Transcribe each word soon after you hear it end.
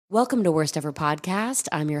Welcome to Worst Ever Podcast.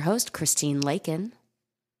 I'm your host, Christine Lakin.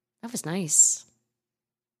 That was nice.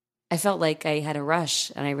 I felt like I had a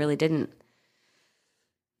rush, and I really didn't.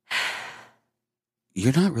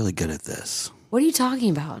 You're not really good at this. What are you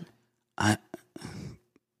talking about? That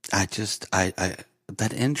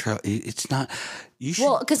intro, it's not, you should.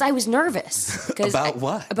 Well, because I was nervous. About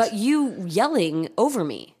what? About you yelling over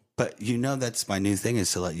me. But you know that's my new thing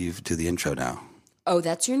is to let you do the intro now. Oh,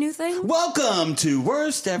 that's your new thing? Welcome to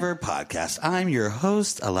Worst Ever Podcast. I'm your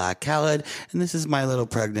host, Ala Khaled, and this is my little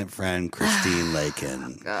pregnant friend, Christine Lakin.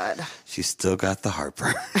 Oh, God. She's still got the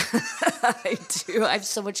heartburn. I do. I have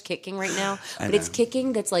so much kicking right now. But it's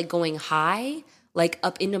kicking that's like going high, like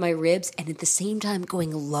up into my ribs, and at the same time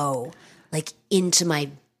going low, like into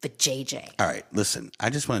my vajayjay. All right, listen,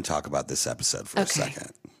 I just want to talk about this episode for a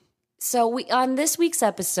second. So on this week's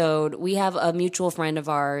episode, we have a mutual friend of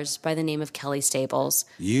ours by the name of Kelly Stables.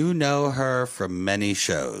 You know her from many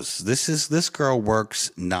shows. This girl works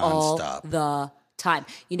nonstop. All the time.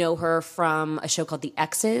 You know her from a show called The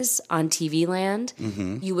X's on TV Land.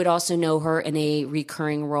 Mm-hmm. You would also know her in a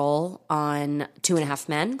recurring role on 2.5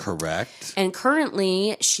 Men. Correct. And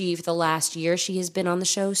currently, for the last year, she has been on the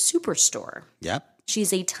show Superstore. Yep.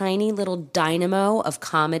 She's a tiny little dynamo of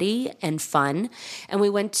comedy and fun. And we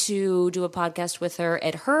went to do a podcast with her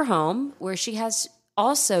at her home where she's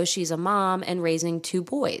a mom and raising 2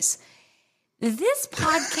 boys. This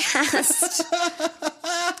podcast,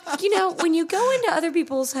 when you go into other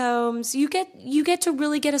people's homes, you get to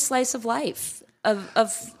really get a slice of life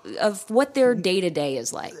of what their day-to-day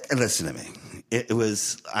is like. Listen to me. It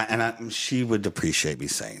was, she would appreciate me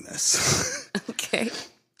saying this. Okay.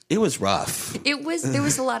 It was rough. There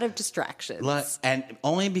was a lot of distractions. And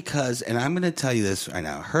only because, and I'm going to tell you this right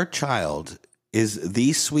now, her child is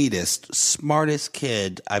the sweetest, smartest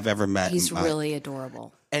kid I've ever met. He's really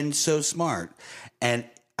adorable. And so smart. And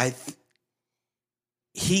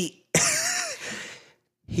he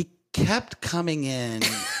kept coming in,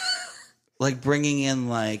 like bringing in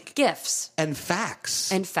like gifts and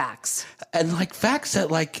facts. And facts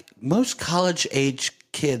that like most college age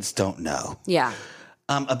kids don't know. Yeah.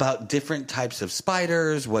 About different types of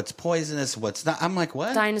spiders, what's poisonous, what's not. I'm like,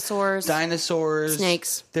 what? Dinosaurs.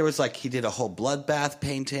 Snakes. There was like, he did a whole bloodbath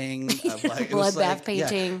painting. Painting.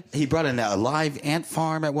 Yeah. He brought in a live ant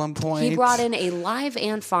farm at one point. He brought in a live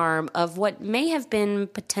ant farm of what may have been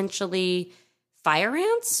potentially fire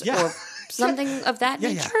ants or something of that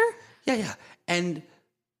nature. Yeah. And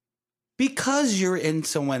because you're in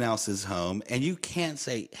someone else's home and you can't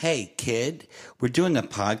say, hey, kid, we're doing a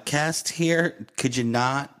podcast here. Could you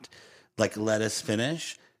not let us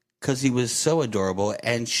finish? Because he was so adorable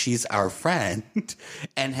and she's our friend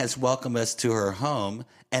and has welcomed us to her home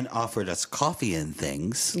and offered us coffee and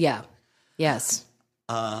things. Yeah. Yes.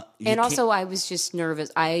 And also I was just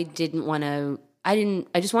nervous. I just wanted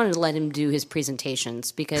to let him do his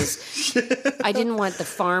presentations because I didn't want the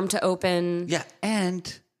farm to open. Yeah.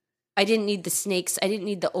 And I didn't need the snakes. I didn't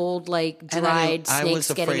need the old, dried snakes getting out. I was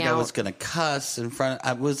afraid I was going to cuss in front.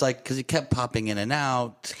 I was because he kept popping in and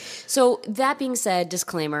out. So that being said,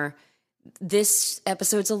 disclaimer, this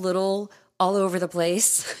episode's a little all over the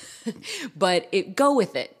place, but go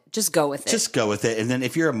with it. Just go with it. Just go with it. And then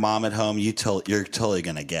if you're a mom at home, you're totally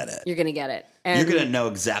going to get it. You're going to get it. And you're going to know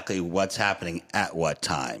exactly what's happening at what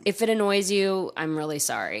time. If it annoys you, I'm really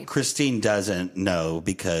sorry. Christine doesn't know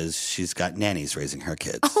because she's got nannies raising her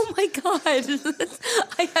kids. Oh, my God.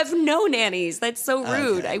 I have no nannies. That's so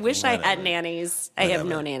rude. Okay, I wish I had nannies. I have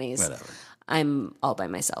no nannies. Whatever. I'm all by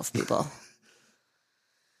myself, people.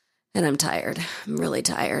 And I'm tired. I'm really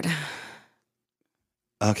tired.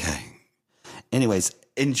 Okay. Anyways,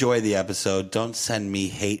 enjoy the episode. Don't send me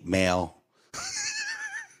hate mail.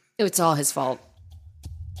 It's all his fault.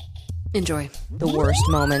 Enjoy the worst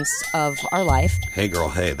moments of our life. Hey, girl.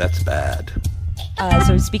 Hey, that's bad.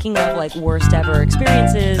 So speaking of worst ever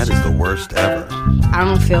experiences. That is the worst ever. I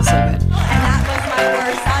don't feel so good. And that was my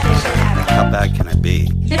worst audition ever. How bad can it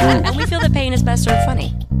be? And we feel that pain is best served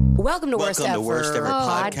funny. Welcome to Worst Ever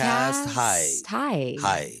Podcast.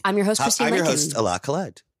 Hi. I'm your host, Christine I'm your Lincoln. host, Ala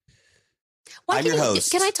Khaled. I'm your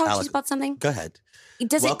host. Can I talk to you about something? Go ahead.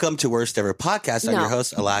 Welcome to Worst Ever Podcast. I'm your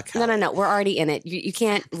host, Ala Khaled. No. We're already in it. You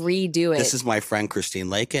can't redo it. This is my friend, Christine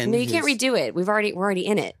Lakin. No, you can't redo it. We're already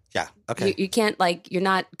in it. Yeah. Okay. You can't you're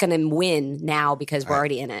not going to win now because we're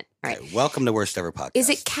already in it. All right. Okay. Welcome to Worst Ever Podcast. Is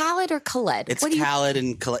it Khaled or Khaled? It's Khaled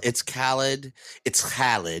and Khaled. It's Khaled. It's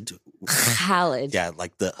Khaled. Khaled. Yeah,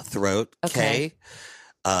 like the throat. Okay.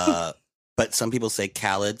 K. But some people say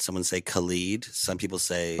Khaled. Someone say Khalid. Some people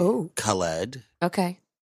say Khaled. Okay.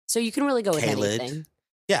 So you can really go with Khaled. anything.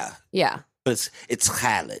 Yeah. Yeah. But it's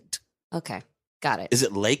Khaled. Okay. Got it. Is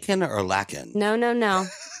it Lakin or Lakin? No.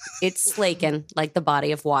 It's Slakin, like the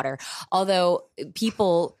body of water. Although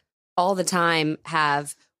people all the time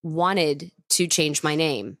have wanted to change my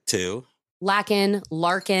name. To? Lakin,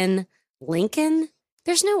 Larkin, Lincoln.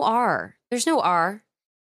 There's no R.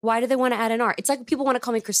 Why do they want to add an R? It's like people want to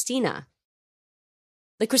call me Christina.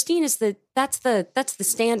 Like Christine is that's the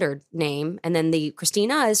standard name, and then the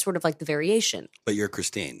Christina is sort of like the variation. But you're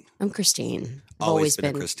Christine. I'm Christine. I've Always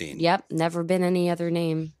been a Christine. Yep, never been any other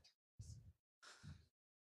name.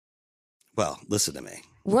 Well, listen to me.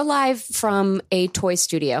 We're live from a toy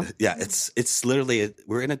studio. Yeah, it's literally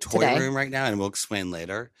we're in a toy Today. room right now, and we'll explain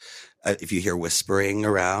later. If you hear whispering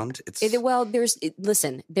around, it's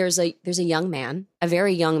there's a young man, a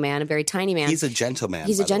very young man, a very tiny man. he's a gentleman.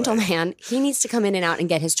 He's a by the way. gentleman. He needs to come in and out and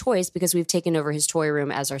get his toys because we've taken over his toy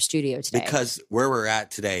room as our studio today. Because where we're at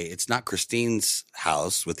today, it's not Christine's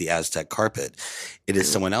house with the Aztec carpet. It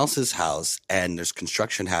is someone else's house, and there's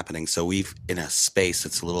construction happening. So we've in a space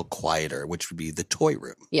that's a little quieter, which would be the toy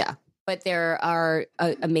room. Yeah, but there are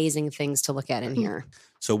amazing things to look at in here.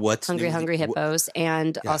 So what's Hungry new? hippos,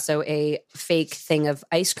 and Yeah. also a fake thing of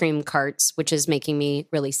ice cream carts, which is making me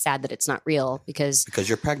really sad that it's not real because Because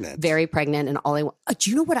you're pregnant. very pregnant, and all I want.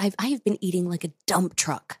 Do you know what I have been eating like a dump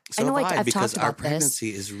truck? So I know have I've because talked our about this.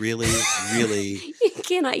 pregnancy is really, really. You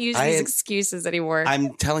cannot use I these am- excuses anymore.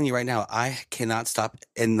 I'm telling you right now, I cannot stop.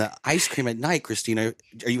 And the ice cream at night, Christina,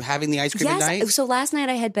 are you having the ice cream at night? So last night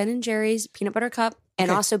I had Ben and Jerry's peanut butter cup and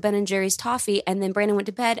Okay. also Ben and Jerry's toffee, and then Brandon went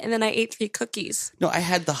to bed, and then I ate 3 cookies. No, I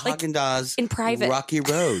had the Like, Haagen-Dazs in private. Rocky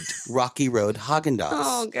Road Haagen-Dazs.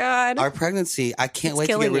 Oh God! Our pregnancy, I can't It's wait to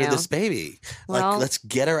get killing rid of you. this baby. Well, like, let's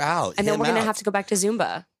get her out. and then hit we're him gonna out. have to go back to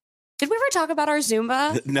Zumba. Did we ever talk about our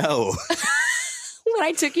Zumba No, when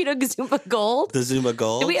I took you to Zumba Gold? the Zumba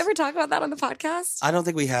Gold. Did we ever talk about that on the podcast? I don't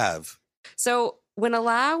think we have. So when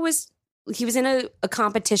Alaa was in a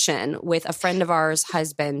competition with a friend of ours'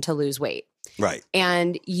 husband to lose weight, Right.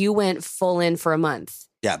 and you went full in for a month.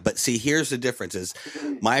 Yeah, but see, here's the difference: is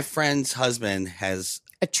my friend's husband has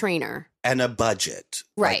A trainer. a budget.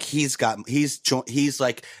 Right. Like he's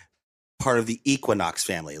like part of the Equinox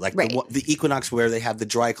family, like Right. the Equinox where they have the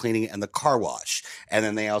dry cleaning and the car wash, and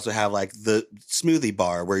then they also have like the smoothie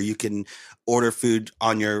bar where you can order food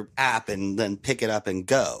on your app and then pick it up and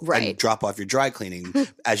go, Right. and drop off your dry cleaning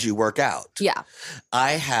as you work out. Yeah.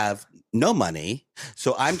 I have no money,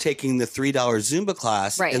 so I'm taking the $3 Zumba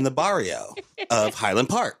class Right. in the barrio of Highland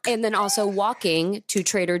Park. And then also walking to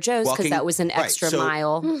Trader Joe's because Walking- that was an right, extra so-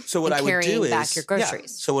 mile. So what and I would carrying do back is your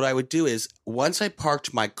groceries. So what I would do is once I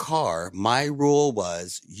parked my car, my rule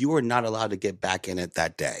was you are not allowed to get back in it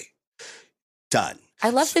that day. Done. I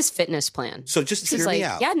love this fitness plan. So just This is hear like, me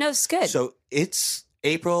out. yeah, no, it's good. So it's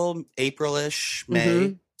April-ish, May.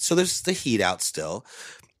 Mhm. So there's the heat out still.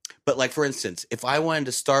 But like for instance, if I went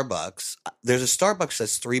to Starbucks, there's a Starbucks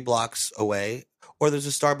that's 3 blocks away, or there's a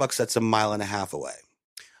Starbucks that's a mile and a half away.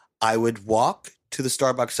 I would walk to the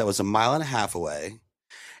Starbucks that was a mile and a half away,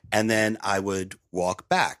 and then I would walk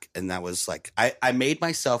back. And that was like I made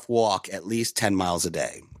myself walk at least 10 miles a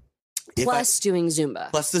day. If I- Plus doing Zumba.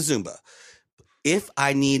 plus the Zumba. If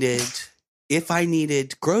I needed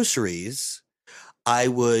groceries, I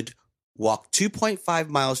would walk 2.5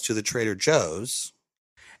 miles to the Trader Joe's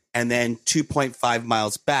and then 2.5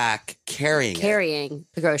 miles back carrying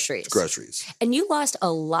the groceries. groceries. And you lost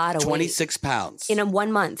a lot of weight 26 pounds in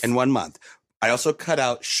 1 month. in 1 month. I also cut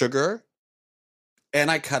out sugar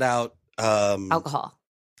and I cut out alcohol.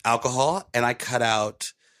 alcohol and I cut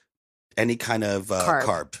out any kind of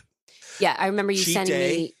carb. Yeah, I remember you Cheat sending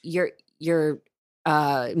day. me your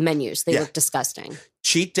menus. They Yeah. look disgusting.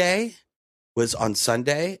 Cheat day was on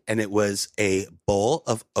Sunday, and it was a bowl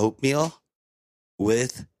of oatmeal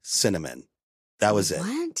with cinnamon. That was it.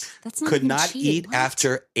 What? That's not Could even not cheat. eat What?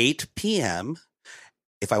 after 8 p.m.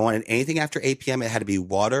 If I wanted anything after 8 p.m., it had to be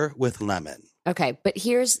water with lemon. Okay, but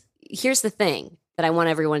here's the thing that I want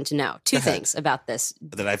everyone to know. Two ahead. things about this.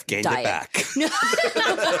 Then I've gained Diet. it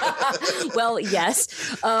back. Well, yes.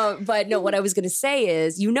 But no, what I was going to say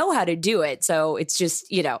is you know how to do it. So it's just,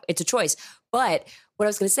 it's a choice. But what I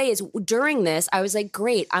was going to say is during this, I was like,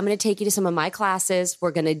 great, I'm going to take you to some of my classes.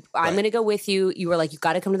 I'm going to go with you. You were like, you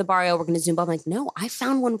got to come to the barrio. We're going to Zumba. I'm like, no, I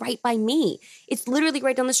found one right by me. It's literally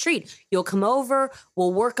right down the street. You'll come over.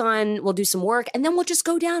 We'll do some work. And then we'll just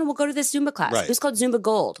go down and we'll go to this Zumba class. Right. It was called Zumba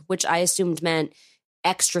Gold, which I assumed meant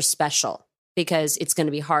extra special because it's going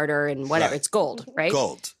to be harder and whatever. Right. It's gold, right?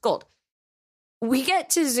 Gold. We get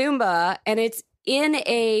to Zumba and it's in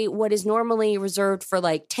what is normally reserved for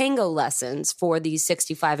like tango lessons for the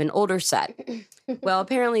 65 and older set. Well,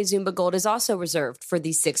 apparently Zumba Gold is also reserved for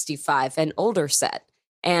the 65 and older set.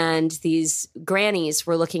 And these grannies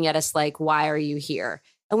were looking at us like, why are you here?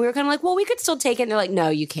 And we were kind of like, well, we could still take it. And they're like, no,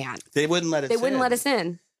 you can't. They wouldn't let us They in. wouldn't let us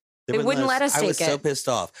in. They wouldn't let us I take was it. so pissed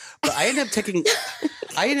off. But I ended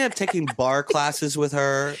up taking bar classes with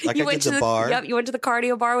her. Like You I went did to the bar. Yep, you went to the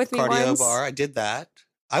cardio bar with me Cardio once. bar. I did that.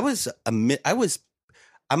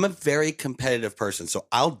 I'm a very competitive person, so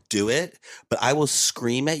I'll do it, but I will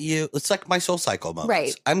scream at you. It's like my Soul Cycle moments.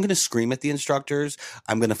 Right. I'm going to scream at the instructors.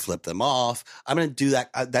 I'm going to flip them off. I'm going to do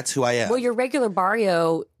that. That's who I am. Well, your regular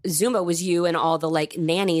barrio Zumba was you and all the like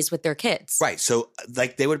nannies with their kids. Right. So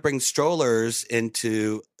like they would bring strollers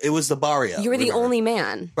into, it was the barrio. You were the remember? only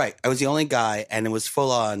man. Right. I was the only guy, and it was full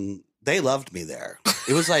on, they loved me there.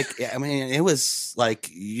 It was like, I mean, it was like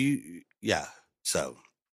yeah. So.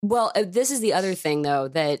 Well, this is the other thing, though,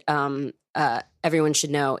 that everyone should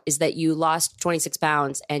know is that you lost 26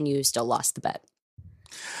 pounds and you still lost the bet.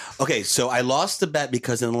 Okay, so I lost the bet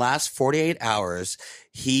because in the last 48 hours,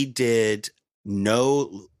 he did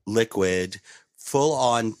no liquid, full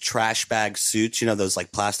on trash bag suits, you know, those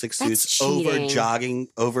like plastic suits, cheating. like He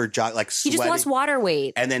sweating. just lost water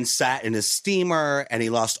weight. And then sat in a steamer and he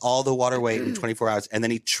lost all the water weight in 24 hours. And then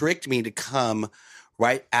he tricked me to come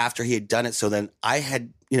right after he had done it. So then I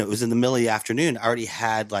had, you know, it was in the middle of the afternoon. I already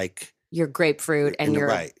had like Your grapefruit and your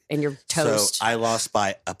toast. So I lost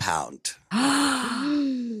by a pound.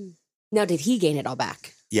 Now, did he gain it all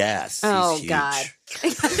back? Yes. Oh, he's huge. God.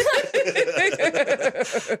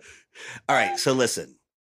 All right. So listen,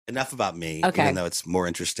 enough about me, Okay. even though it's more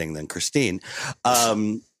interesting than Christine.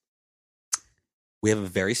 We have a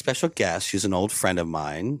very special guest. She's an old friend of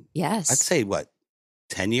mine. Yes. I'd say,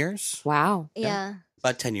 10 years? Wow. Yeah.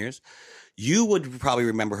 About 10 years. You would probably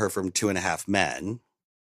remember her from 2.5 Men,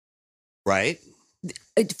 right?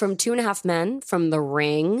 From 2.5 Men, from The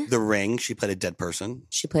Ring. The Ring. She played a dead person.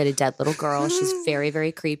 She played a dead little girl. She's very,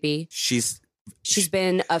 very creepy. She's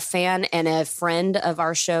been a fan and a friend of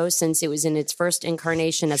our show since it was in its first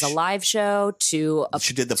incarnation as a live show She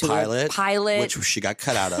did the pilot, which she got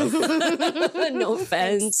cut out of. No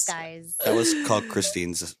offense. Thanks, guys. That was called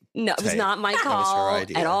Christine's. No, it was tape. not my That was her call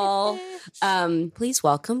idea. at all. Please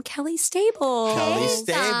welcome Kelly Staples. Kelly Hey,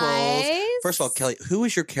 Staples. guys. First of all, Kelly, who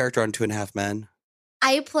was your character on 2.5 Men?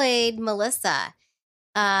 I played Melissa.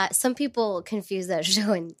 Some people confuse that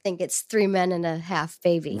show and think it's 3 Men and a Half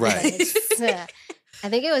Baby. but Right. it's, I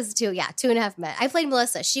think it was 2.5 Men. I played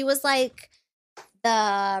Melissa. She was like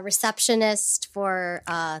the receptionist for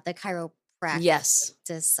the chiropractic Yes.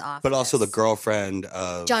 office. But also the girlfriend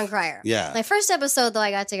of John Cryer. Yeah. My first episode, though, I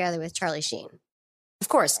got together with Charlie Sheen. Of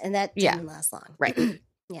course. And that Yeah. didn't last long. Right.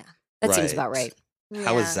 Yeah. That seems Right. about right.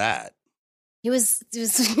 How was that? He was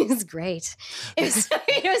great. It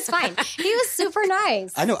was fine. He was super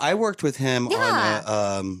nice. I know. I worked with him Yeah.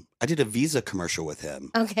 on I did a Visa commercial with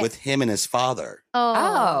him. Okay. With him and his father.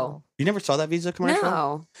 Oh. You never saw that Visa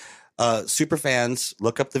commercial? No. Super fans,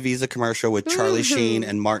 look up the Visa commercial with Charlie Sheen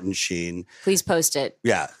and Martin Sheen. Please post it.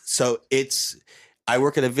 Yeah. So I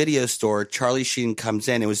work at a video store. Charlie Sheen comes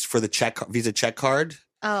in. It was for the Visa check card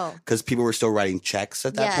Oh. because people were still writing checks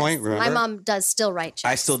at that Yes. point. Remember? My mom does still write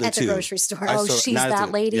checks I still do at the too. grocery store. I Oh, still- she's not as that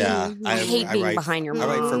a- lady. yeah, I hate being write- behind your I mom.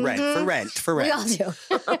 write for Mhm. rent. We all do.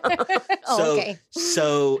 Oh, So, okay.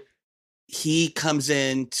 so he comes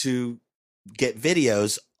in to get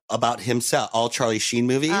videos about himself, all Charlie Sheen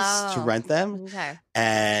movies to Oh. rent them. Okay.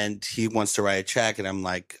 And he wants to write a check. And I'm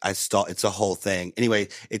like, it's a whole thing. Anyway,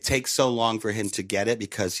 it takes so long for him to get it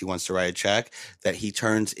because he wants to write a check that he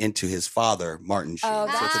turns into his father, Martin Sheen. Oh,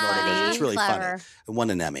 So it's an that's older version. It's really clever. funny. It won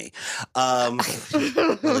an Emmy.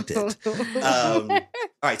 Really did. All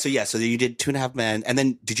right. So yeah, so you did 2.5 Men. And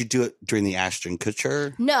then did you do it during the Ashton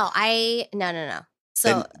Kutcher? No.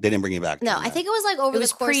 So They didn't bring you back. no, during I that. think it was like over It was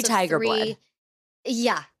the course pre-Tiger of 3. Blood.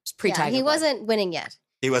 Yeah. It's pre-Tiger. He Blood. wasn't winning yet.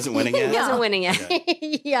 He wasn't winning He yet. wasn't winning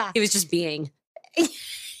it. Yeah. He was just being.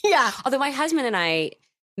 Yeah. Although my husband and I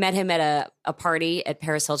met him at a party at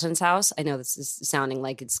Paris Hilton's house. I know this is sounding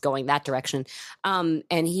like it's going that direction. And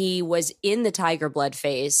he was in the tiger blood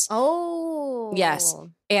phase. Oh. Yes.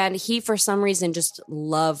 And he, for some reason, just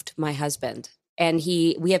loved my husband. And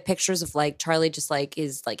we have pictures of like Charlie just like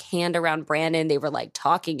his like hand around Brandon. They were like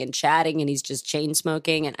talking and chatting and he's just chain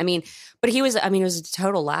smoking. And but it was a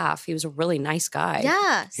total laugh. He was a really nice guy.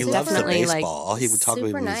 Yeah. He super loves the Definitely, like, baseball. All he would talk about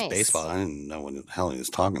super was nice. baseball. I didn't know what the hell he was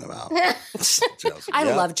talking about. I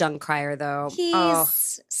Yeah. love John Cryer though.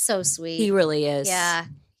 He's so sweet. He really is. Yeah.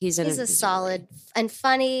 He's He's a solid and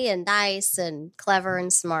funny and nice and clever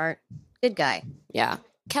and smart. Good guy. Yeah.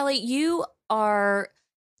 Kelly, you are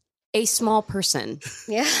a small person.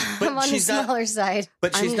 Yeah. But I'm on the she's not- smaller side.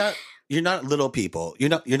 But she's I'm- not. you're not little people. You're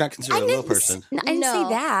not considered a little person. I didn't No. say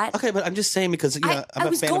that. Okay, but I'm just saying because I'm I a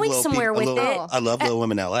was fan going of little somewhere people. with it. I love Little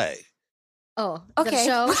Women LA. Oh, Okay. The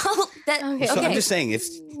show? Well, that, Okay. So okay. I'm just saying, if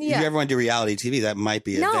you ever want to do reality TV, that might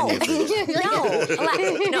be a No. venue for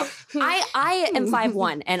you. No. I am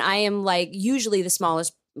 5'1", and I am like usually the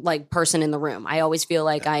smallest like person in the room. I always feel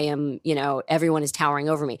like I am, everyone is towering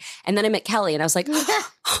over me. And then I met Kelly and I was like,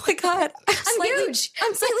 oh my God, I'm huge.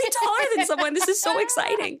 I'm slightly taller than someone. This is so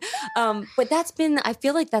exciting. But I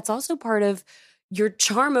feel like that's also part of your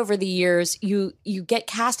charm over the years. You get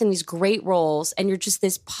cast in these great roles and you're just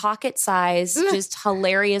this pocket size, just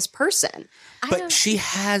hilarious person. But she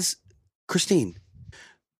has, Christine,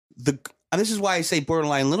 and this is why I say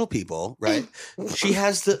borderline little people, right? She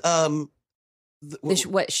has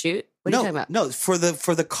What shoot? What are you talking about? No, for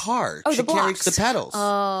the car. Oh, she the carries blocks. the pedals.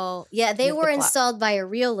 Oh, yeah. They You have were the plot. installed by a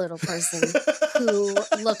real little person who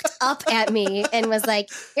looked up at me and was like,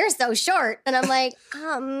 "You're so short." And I'm like,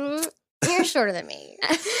 you're shorter than me.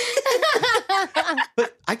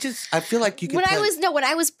 But I feel like you could when play-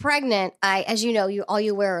 I was pregnant, as you know, all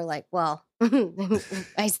you wear are like, well,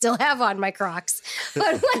 I still have on my Crocs. But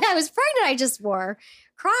when I was pregnant, I just wore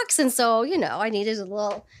Crocs. And so, I needed a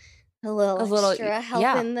little extra help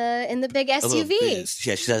yeah. in the big a little SUV. bit.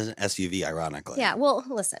 Yeah, she has an SUV, ironically. Yeah, well,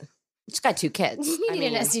 listen, She's got 2 kids. you I need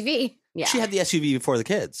mean, an SUV. Yeah. She had the SUV before the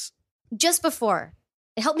kids. Just before.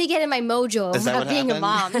 It helped me get in my mojo Is that about what being a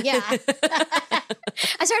mom. happened? Yeah.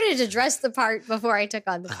 I started to dress the part before I took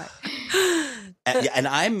on the part. And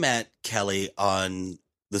I met Kelly on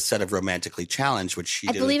the set of Romantically Challenged, which she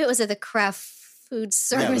I did. believe it was at the Kraft Food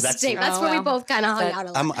Service that's- thing. That's Oh, where we wow. both kind of hung That- out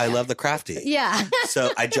a lot. I love the crafty. Yeah.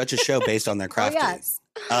 So I judge a show based on their crafty. yes.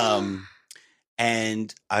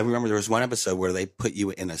 And I remember there was one episode where they put you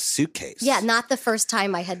in a suitcase. Yeah, not the first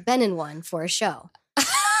time I had been in one for a show.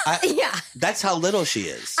 Yeah. That's how little she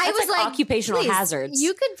is. I That's was like like, occupational "Please, hazards."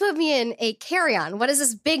 You could put me in a carry-on. What is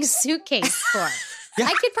this big suitcase for? Yeah.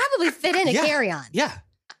 I could probably fit in a Yeah. carry-on. Yeah.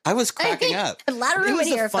 I was cracking up. A lot of It room was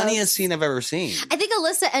in the here, funniest folks. scene I've ever seen. I think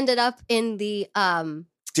Alyssa ended up in the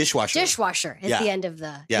Dishwasher. dishwasher at Yeah. the end of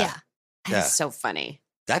the Yeah. That's so funny.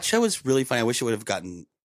 That show was really funny. I wish it would have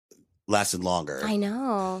lasted longer. I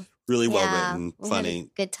know. Really well Yeah, written, we had a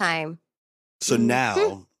funny. good time. So Mhm.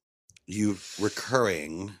 now you're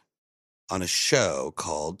recurring on a show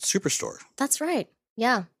called Superstore. That's right.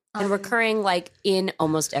 Yeah. And recurring like in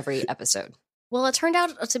almost every episode. Well, it turned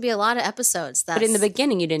out to be a lot of episodes. But in the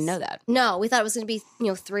beginning, you didn't know that. No, we thought it was going to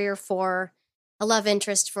be, 3 or 4, a love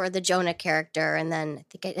interest for the Jonah character. And then I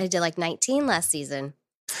think I did like 19 last season.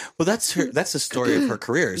 Well, that's the story of her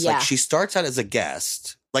career. It's Yeah. like she starts out as a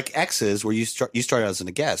guest, like X's, where you started out as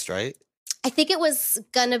a guest, right? I think it was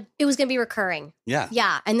gonna be recurring. Yeah.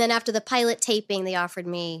 Yeah. And then after the pilot taping, they offered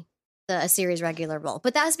me a series regular role.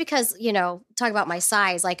 But that was because, talk about my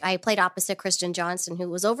size. Like I played opposite Kristen Johnson, who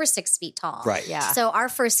was over 6 feet tall. Right. Yeah. So our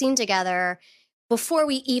first scene together, before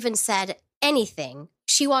we even said anything,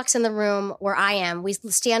 she walks in the room where I am. We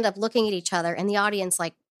stand up looking at each other, and the audience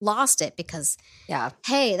like lost it because, Yeah.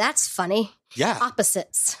 hey, that's funny. Yeah.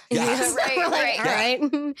 Opposites. Yeah. So Right, we're like, right. all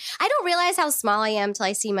right. I don't realize how small I am till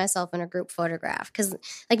I see myself in a group photograph. Because,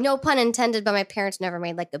 like, no pun intended, but my parents never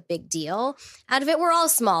made like a big deal out of it. We're all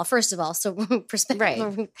small, first of all. So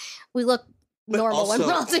perspective, Right. we look But normal when also,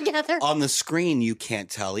 we're all together. On the screen, you can't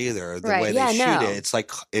tell either. The Right. way they Yeah, shoot no. it, it's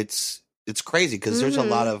like it's crazy because there's a Mhm.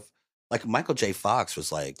 lot of like Michael J. Fox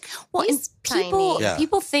was like, Well, and He's people tiny. Yeah.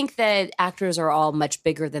 people think that actors are all much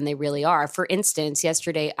bigger than they really are. For instance,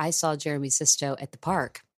 yesterday I saw Jeremy Sisto at the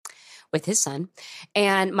park with his son,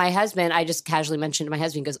 and my husband. I just casually mentioned to my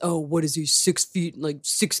husband, he goes, "Oh, what is he? 6 feet, like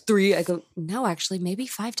 6'3"?" I go, "No, actually, maybe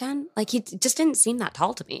 5'10". Like he just didn't seem that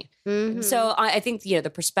tall to me. Mhm. So I think the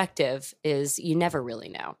perspective is you never really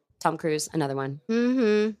know. Tom Cruise, another one.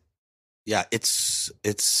 Mm-hmm. yeah,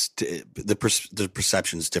 the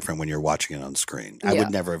perception is different when you're watching it on screen. I Yeah.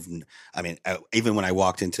 would never have. I mean, even when I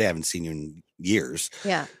walked in today, I haven't seen you in years.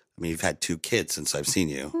 Yeah. I mean, you've had 2 kids since I've seen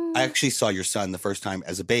you. Mm. I actually saw your son the first time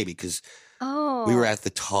as a baby because Oh. we were at the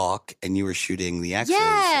talk and you were shooting the X's.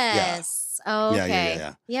 Yeah. Yes. Oh, Yeah, okay.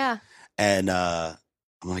 yeah. Yeah. And I'm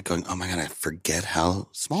like going, oh my God, I forget how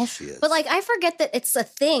small she is. But like, I forget that it's a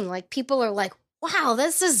thing. Like, people are like, wow,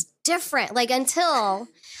 this is different. Like, until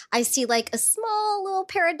I see like a small little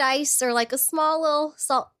paradise or like a small little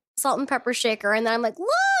salt and pepper shaker. And then I'm like, look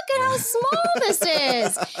at how small this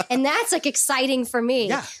is. And that's like exciting for me.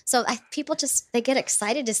 Yeah. So people they get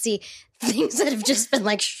excited to see things that have just been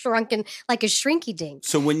like shrunken, like a shrinky dink.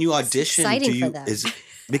 So when you audition, exciting do for you, them.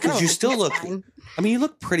 because you still look, Fine. I mean, you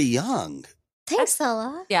look pretty young. Thanks,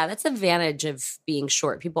 Ella. Yeah, that's the advantage of being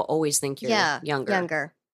short. People always think you're younger.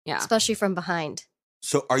 Younger. Yeah. especially from behind.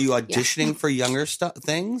 So are you auditioning for younger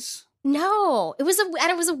things? No, it was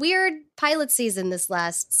a weird pilot season this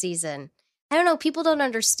last season. I don't know. People don't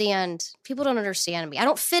understand. People don't understand me. I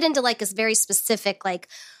don't fit into like a very specific, like,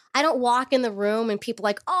 I don't walk in the room and people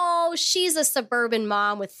like, oh, she's a suburban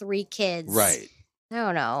mom with 3 kids. Right. I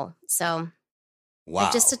don't know. So Wow.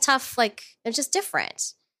 it's just a tough, like, it's just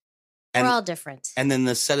different. And- We're all different. And then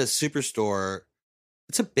the set of Superstore,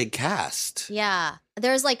 it's a big cast. Yeah.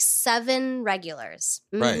 There's like 7 regulars.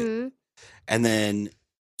 Right. Mhm. And then,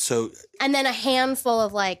 so And then a handful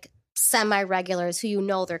of like semi-regulars who you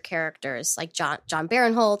know their characters, like John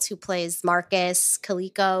Barinholtz, who plays Marcus,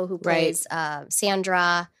 Kaliko, who plays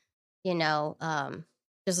Sandra. You know,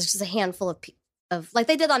 there's just a handful of like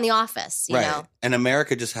they did on The Office. You know, and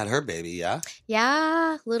America just had her baby, yeah?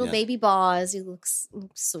 yeah, little Yeah. baby Boz. He looks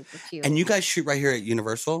super cute. And you guys shoot right here at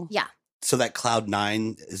Universal? Yeah. So that Cloud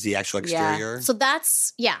 9 is the actual Yeah. exterior? So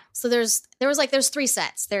that's So there's 3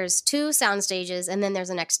 sets. There's 2 sound stages, and then there's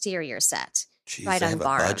an exterior set. Jeez, right they on have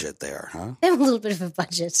Barn. a budget there, huh? They have a little bit of a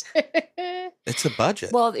budget. It's a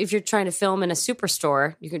budget. Well, if you're trying to film in a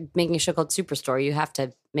superstore, you're making a show called Superstore, you have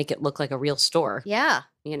to make it look like a real store. Yeah.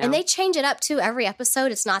 You know? And they change it up too every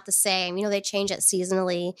episode. It's not the same. You know, they change it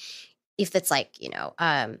seasonally. If it's like, you know,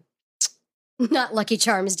 not Lucky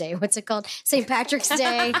Charms Day. What's it called? St. Patrick's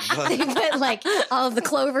Day. They put like all of the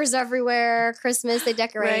clovers everywhere. Christmas, they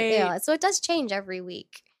decorate. Right. Yeah. So it does change every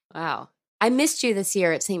week. Wow. I missed you this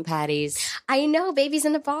year at St. Patty's. I know, baby's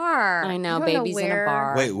in a bar. I know, don't baby's in a where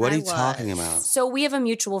bar. Wait, what are I you talking about? So we have a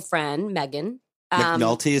mutual friend, Megan.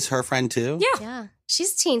 McNulty is her friend too? Yeah. Yeah.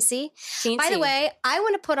 She's teensy. Teensy. By the way, I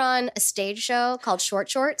want to put on a stage show called Short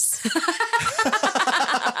Shorts.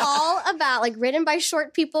 All about like written by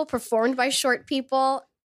short people, performed by short people.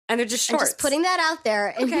 And they're just I'm shorts. just putting that out there.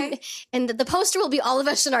 And, Okay. and the poster will be all of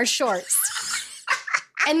us in our shorts.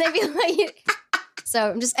 And they'd be like,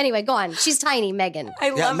 so I'm just, anyway, go on. She's tiny, Megan. I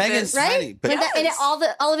Yeah, love Megan's this. Right? tiny. But And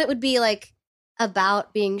all of it would be like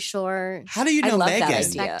about being short. how do you I know love that Megan? idea.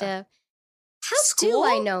 Perspective. How School? do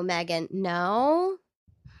I know Megan? No.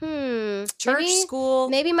 Church, maybe, school.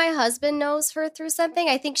 Maybe my husband knows her through something.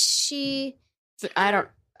 I think she.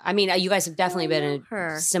 I mean, you guys have definitely been in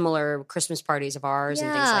her. similar Christmas parties of ours and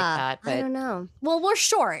things like that. I don't But know. Well, we're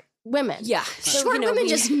short women. yeah. So, Short you know, women we,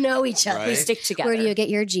 just know each other. Right. we stick together. Where do you get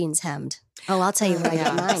your jeans hemmed? Oh, I'll tell you where I get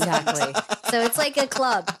Yeah, mine. exactly. So it's like a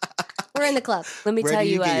club. We're in the club. Let me Where tell do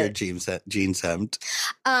you you, get your jeans hemmed?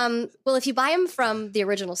 Well, if you buy them from the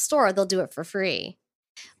original store, they'll do it for free.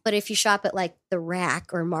 But if you shop at like the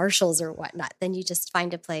Rack or Marshalls or whatnot, then you just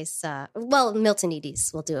find a place. Milton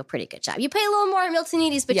Edie's will do a pretty good job. You pay a little more at Milton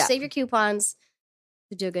Edie's, but Yeah. you save your coupons.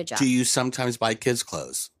 You do a good job. Do you sometimes buy kids'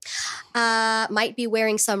 clothes? Might be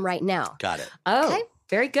wearing some right now. Got it. oh, Okay.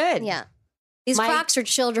 very good. Yeah. These My- Crocs are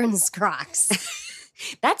children's Crocs.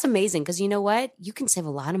 That's amazing because you know what? You can save a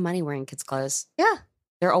lot of money wearing kids' clothes. Yeah.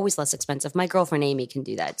 They're always less expensive. My girlfriend Amy can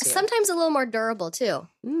do that too. Sometimes a little more durable too.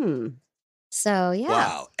 Mm. So yeah.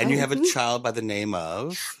 Wow. And you have a Mhm. child by the name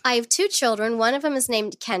of? I have 2 children. One of them is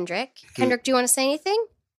named Kendrick. Kendrick, do you want to say anything?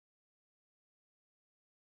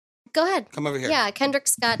 Go ahead. Come over here. Yeah,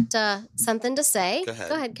 Kendrick's got something to say. Go ahead.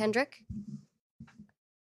 Go ahead, Kendrick.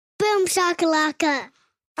 Boom shakalaka.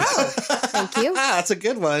 Thank you. That's a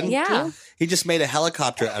good one. Yeah. you. He just made a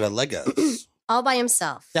helicopter out of Legos. All by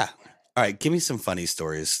himself. Yeah. All right. Give me some funny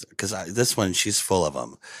stories because this one, she's full of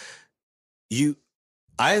them. You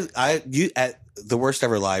at the Worst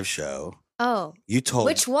Ever Live show, Oh, you told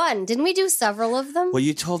which one? Didn't we do several of them? Well,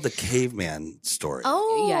 you told the caveman story.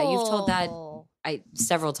 Oh, Yeah, you've told that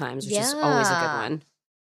several times, which is always a good Yeah. one.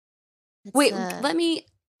 It's, Wait, let me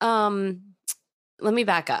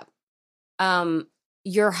back up.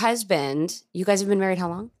 Your husband, you guys have been married how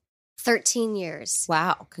long? 13 years.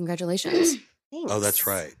 Wow, congratulations. Thanks. Oh, that's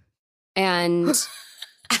right. And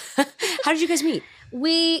how did you guys meet?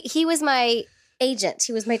 He was my agent.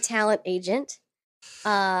 He was my talent agent.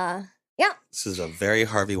 This is a very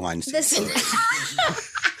Harvey Weinstein This story.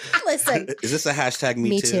 Listen, Is this a hashtag me,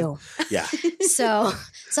 me too. Yeah. So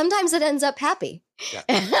sometimes it ends up happy.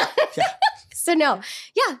 Yeah. So no,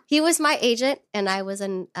 yeah, he was my agent, and I was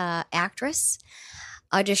an actress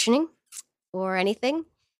auditioning or anything,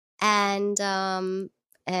 and then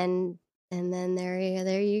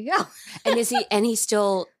there you go. And is he? And he is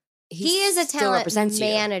a He still talent represents you.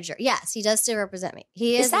 manager. Yes, he does still represent me.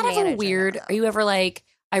 He Is is that a ever manager weird? now, Are you ever like,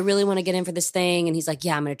 I really want to get in for this thing, and he's like,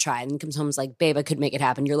 yeah, I'm gonna try, and then comes home and is like, babe, I could make it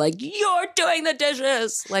happen. You're like, you're doing the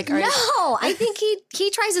dishes. Like, are No, you- I think he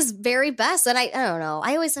tries his very best, and I don't know.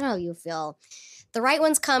 I always know how you feel. The right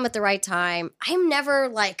ones come at the right time. I'm never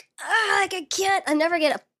like I never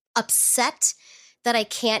get upset that I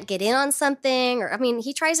can't get in on something. Or, I mean,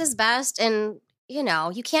 he tries his best and, you know,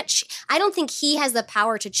 you can't, I don't think he has the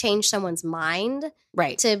power to change someone's mind.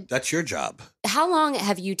 Right. That's your job. How long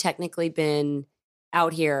have you technically been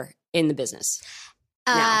out here in the business?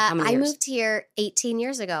 Now, how many I years? moved here 18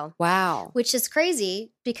 years ago. Wow. Which is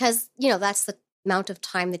crazy because, you know, that's the amount of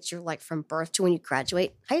time that you're like from birth to when you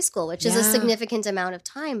graduate high school, which is a significant amount of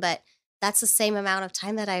time. But that's the same amount of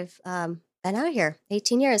time that I've been out here,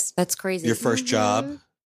 18 years. That's crazy. Your first job?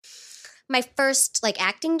 My first like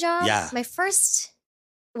acting job? Yeah. My first,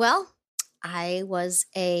 well, I was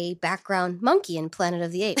a background monkey in Planet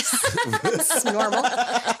of the Apes. It's normal.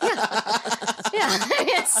 Yeah.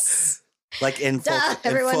 It's, like in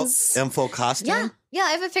full costume? yeah. Yeah,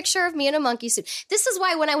 I have a picture of me in a monkey suit. This is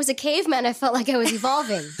why when I was a caveman, I felt like I was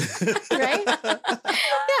evolving. Right?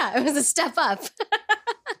 Yeah, it was a step up.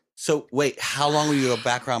 So wait, how long were you a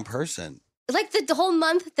background person? Like the whole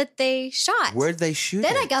month that they shot. Where'd they shoot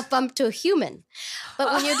Then it? I got bumped to a human.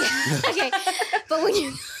 But when you get but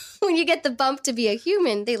when you get the bump to be a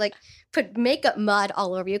human, they like put makeup mud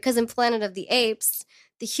all over you because in Planet of the Apes,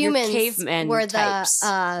 the humans caveman were types.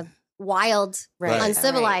 the wild, Right.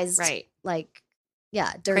 uncivilized, Right. like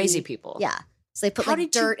dirty Crazy people. Yeah. So they put How like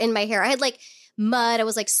did you- dirt in my hair. I had like mud. I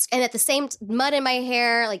was like, and at the same mud in my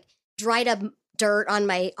hair, like dried up dirt on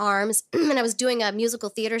my arms. And I was doing a musical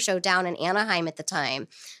theater show down in Anaheim at the time.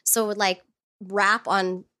 So it would like rap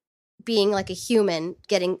on being like a human,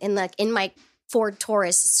 getting in my Ford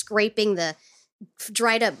Taurus, scraping the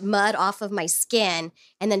dried up mud off of my skin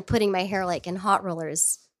and then putting my hair like in hot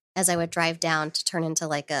rollers as I would drive down to turn into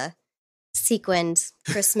like a sequined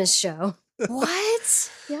Christmas show.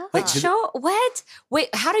 What? Yeah. Wait, did- What? Wait,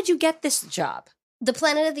 how did you get this job? The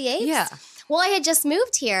Planet of the Apes? Yeah. Well, I had just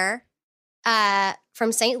moved here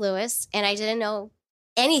from St. Louis, and I didn't know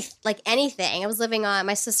anything. I was living on,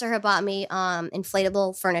 my sister had bought me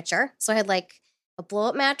inflatable furniture. So I had like a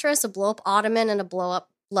blow-up mattress, a blow-up ottoman, and a blow-up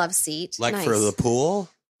love seat. Like Nice. for the pool?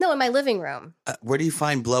 No, in my living room. Where do you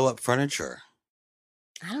find blow up furniture?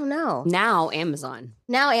 I don't know. Now Amazon.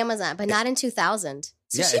 Now Amazon, but not in 2000.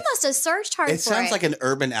 So Yeah, she it- must have searched hard for it. It sounds like an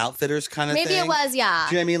Urban Outfitters kind of Maybe thing. it was, yeah.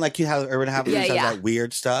 Do you know what I mean? Like you have Urban Outfitters Yeah, have that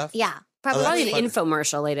weird stuff. Yeah. that's Probably Probably. an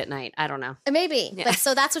infomercial late at night. I don't know. Maybe. Yeah. But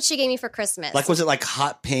so that's what she gave me for Christmas. Like was it like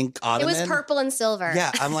hot pink it ottoman? was purple and silver.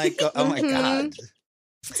 Yeah, I'm like, oh my Mhm. god.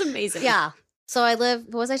 It's amazing. Yeah. So I live,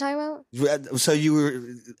 what was I talking about? So you were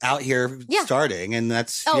out here Yeah. starting, and you had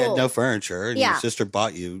Oh. no furniture, and your Yeah. sister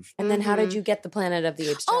bought you. And then how did Mhm. you get the Planet of the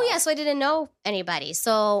Apes job? Oh, yeah. So I didn't know anybody.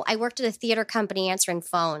 So I worked at a theater company answering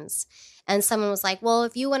phones. And someone was like, well,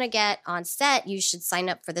 if you want to get on set, you should sign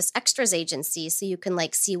up for this extras agency so you can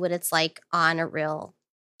like see what it's like on a real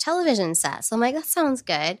television set. So I'm like, that sounds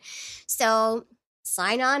good. So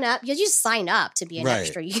sign on up. You just sign up to be an Right.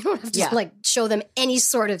 extra. You don't have to Yeah. like show them any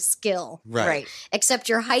sort of skill. Right. Except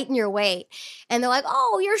your height and your weight. And they're like,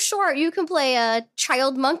 oh, you're short. You can play a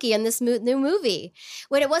child monkey in this new movie.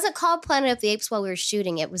 When it wasn't called Planet of the Apes while we were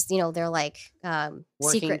shooting, it was, their like Working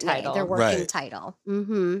secret name, title. their working Right. title.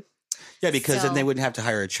 Mm-hmm. Yeah, because then So- they wouldn't have to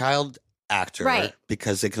hire a child actor, Right.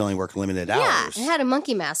 because they can only work limited Yeah, hours. it had a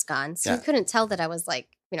monkey mask on. So Yeah. you couldn't tell that I was like,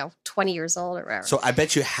 20 years old or whatever. So I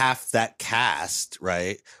bet you half that cast,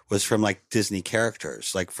 right, was from like Disney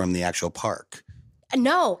characters, like from the actual park.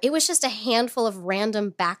 No, it was just a handful of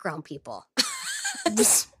random background people.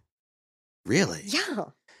 Really? Yeah.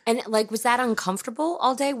 And like, was that uncomfortable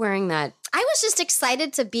all day wearing that? I was just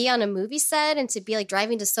excited to be on a movie set and to be like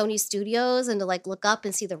driving to Sony Studios and to like look up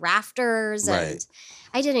and see the rafters. And Right.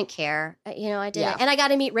 I didn't care. I didn't. Yeah. And I got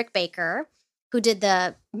to meet Rick Baker, who did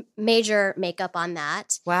the major makeup on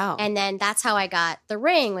that. Wow. And then that's how I got The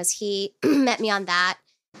Ring, was he met me on that.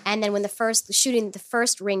 And then when shooting the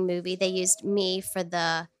first Ring movie, they used me for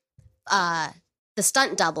the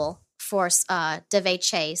stunt double for Davey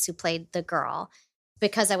Chase, who played the girl,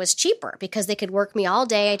 because I was cheaper, because they could work me all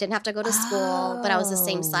day. I didn't have to go to school, but I was the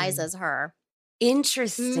same size Oh. as her.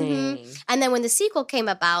 Interesting. And then when the sequel came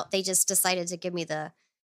about, they just decided to give me the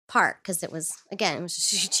part because it was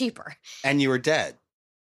just cheaper. And you were dead.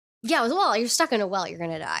 Yeah, it was, well, you're stuck in a well, you're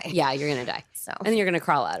going to die. Yeah, you're gonna die, So and then you're gonna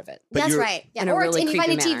crawl out of it. But that's you're- right. Yeah. in a Or really and you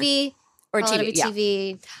find a creepy manner. TV. Or call it TV. a Yeah,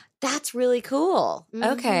 TV. that's really cool.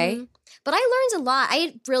 Okay. Mhm. But I learned a lot.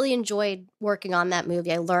 I really enjoyed working on that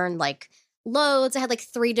movie. I learned like loads. I had like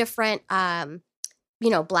 3 different,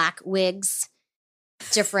 black wigs,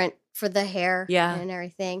 different for the hair, Yeah. and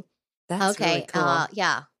everything. That's okay, really cool.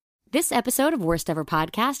 yeah. This episode of Worst Ever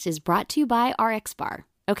Podcast is brought to you by RX Bar.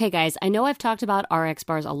 Okay, guys, I know I've talked about RX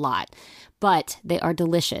bars a lot, but they are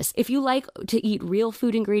delicious. If you like to eat real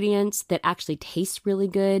food ingredients that actually taste really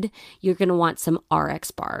good, you're going to want some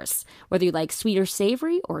RX bars. Whether you like sweet or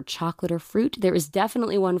savory or chocolate or fruit, there is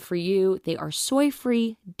definitely one for you. They are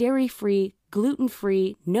soy-free, dairy-free,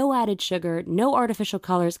 gluten-free, no added sugar, no artificial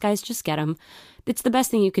colors. Guys, just get them. It's the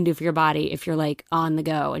best thing you can do for your body if you're like on the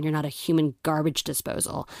go and you're not a human garbage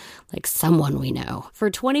disposal, like someone we know. For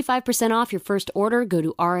 25% off your first order, go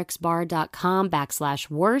to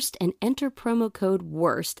rxbar.com/worst and enter promo code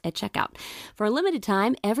WORST at checkout. For a limited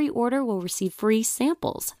time, every order will receive free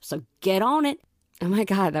samples. So get on it. Oh my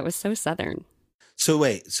God, that was so Southern. So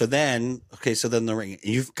wait, so then the ring,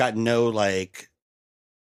 you've got no like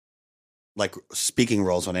speaking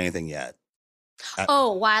roles on anything yet.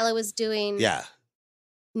 While I was doing Yeah.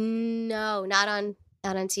 No, not on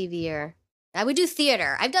TV or I would do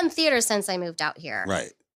theater. I've done theater since I moved out here.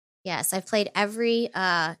 Right. Yes, I've played every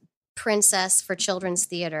princess for children's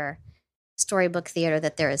theater, storybook theater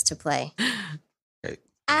that there is to play. Great.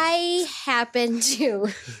 I happen to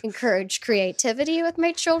encourage creativity with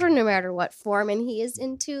my children, no matter what form, and he is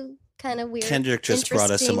into kind of weird. Kendrick just brought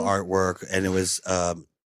us some artwork, and it was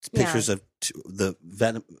pictures of the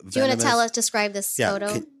venom. Do you want to describe this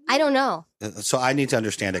photo? I don't know. So I need to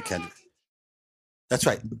understand it, Kendrick. That's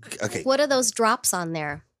right. Okay. What are those drops on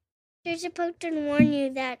there? They're supposed to warn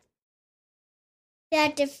you that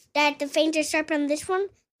the fainter strap on this one,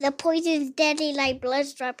 the poison's deadly like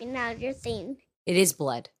blood's dropping out of your thing. It is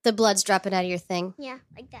blood. The blood's dropping out of your thing? Yeah,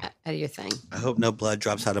 like that. Out of your thing. I hope no blood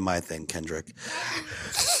drops out of my thing, Kendrick.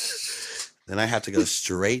 Then I have to go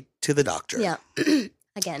straight to the doctor. Yeah.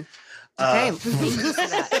 Again. Okay. Thank you for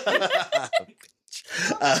that.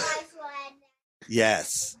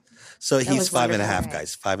 Yes. So he's 5.5,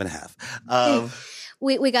 guys. 5.5.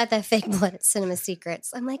 We got that fake blood at Cinema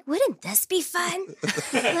Secrets. I'm like, wouldn't this be fun?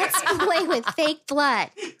 Let's play with fake blood.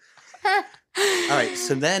 All right.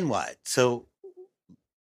 So then what? So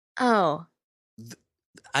I'm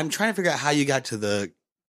trying to figure out how you got to the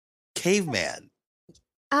caveman.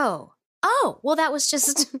 Oh, well, that was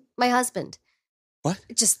just my husband. What?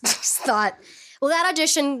 Just thought, well, that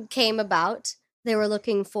audition came about. They were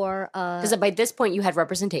looking for because by this point you had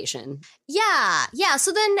representation. Yeah.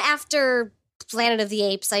 So then after Planet of the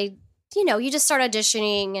Apes, you just start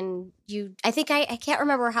auditioning, and I can't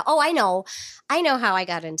remember how. Oh, I know how I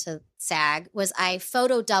got into SAG was I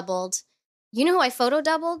photo doubled. You know who I photo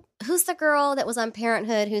doubled? Who's the girl that was on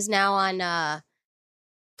Parenthood who's now on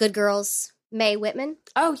Good Girls? Mae Whitman.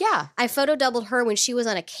 Oh, yeah. I photo doubled her when she was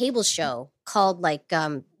on a cable show called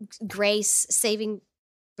Grace, Saving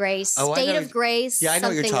Grace, State of Grace. Yeah, I know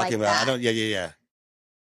what you're talking about. That. I don't. Yeah.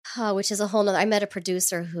 Oh, which is a whole nother. I met a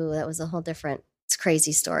producer that was a whole different. It's a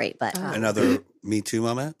crazy story, but another Me Too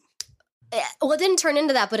moment. Well, it didn't turn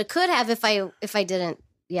into that, but it could have if I didn't.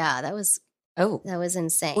 Yeah, that was. Oh, that was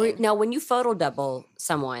insane. Now, when you photo double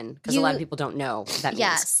someone, because a lot of people don't know what that means.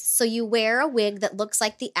 Yes. So you wear a wig that looks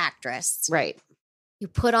like the actress. Right. You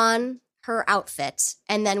put on her outfit,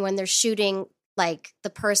 and then when they're shooting, like the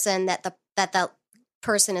person that the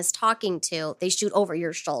person is talking to, they shoot over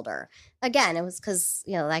your shoulder. Again, it was because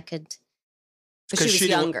I could. But she was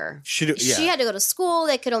younger. She had to go to school.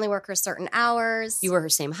 They could only work her certain hours. You were her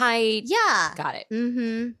same height. Yeah. Got it.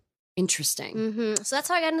 Mm-hmm. Interesting. Mm-hmm. So that's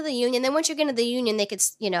how I got into the union. Then once you get into the union, they could,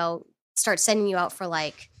 start sending you out for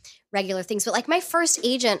like regular things. But like my first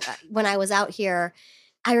agent when I was out here,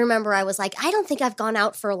 I remember I was like, I don't think I've gone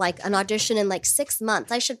out for like an audition in like 6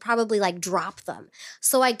 months. I should probably like drop them.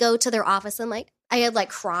 So I go to their office and I had like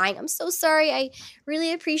crying. I'm so sorry. I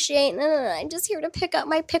really appreciate. I'm just here to pick up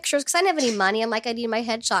my pictures because I didn't have any money. I'm like, I need my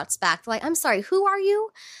headshots back. They're like, I'm sorry. Who are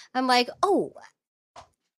you? I'm like, oh,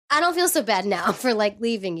 I don't feel so bad now for like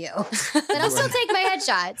leaving you, but I'll still take my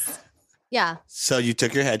headshots. Yeah. So you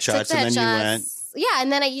took your headshots and then you went. Yeah,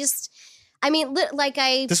 and then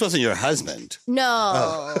This wasn't your husband.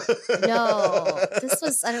 No, no. This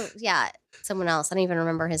was someone else. I don't even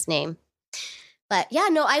remember his name. But yeah,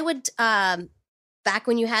 no, I would. Back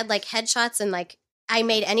when you had like headshots and like I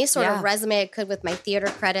made any sort of resume I could with my theater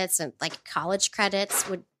credits and like college credits,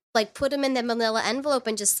 would like put them in the manila envelope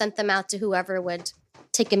and just sent them out to whoever would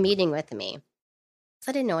take a meeting with me.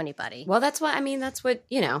 So I didn't know anybody. Well, that's what we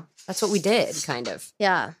did kind of.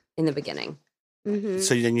 Yeah. In the beginning. Mm-hmm.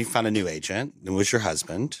 So then you found a new agent. It was your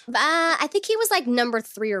husband. I think he was like number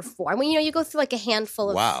 3 or 4. I mean, you go through like a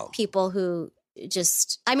handful of people who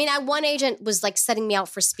one agent was like setting me out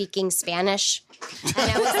for speaking Spanish. And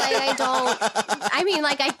I was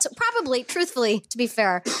like, truthfully, to be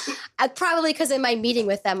fair, Probably because in my meeting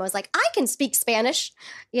with them, I was like, I can speak Spanish.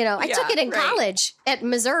 I took it in college at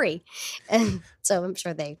Missouri. And so I'm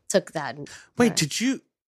sure they took that. Wait, did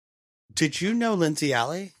you know Lindsay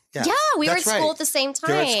Alley? Yeah, we were at that's school right. at the same time.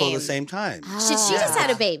 They were at school at the same time. She just had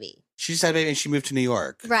a baby. She just had a baby and she moved to New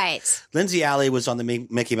York. Right. Lindsay Alley was on the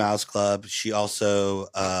Mickey Mouse Club. She also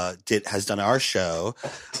has done our show.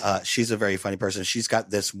 She's a very funny person. She's got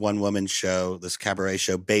this one-woman show, this cabaret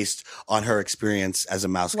show, based on her experience as a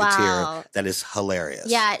Mouseketeer that is hilarious.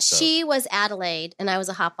 Yeah, she was Adelaide, and I was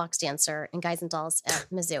a hotbox dancer in Guys and Dolls at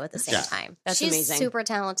Mizzou at the same time. That's She's amazing. super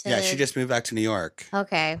talented. Yeah, she just moved back to New York.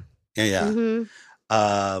 Okay. Yeah.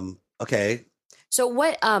 Mm-hmm. Okay. So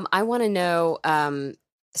what I want to know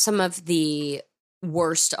some of the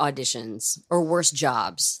worst auditions or worst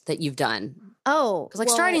jobs that you've done. Oh,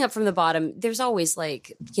 Because starting up from the bottom, there's always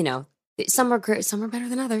some are great, some are better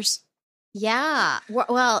than others. Yeah.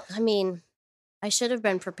 Well, I mean, I should have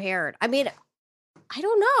been prepared. I mean, I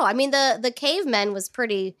don't know. I mean, the cavemen was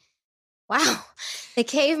pretty. Wow, the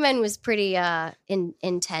caveman was pretty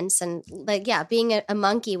intense, and being a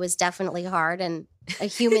monkey was definitely hard, and a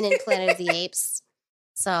human in Planet of the Apes.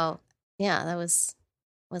 So yeah, that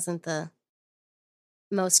wasn't the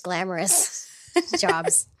most glamorous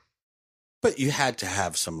jobs. But you had to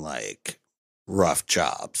have some rough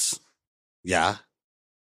jobs. Yeah.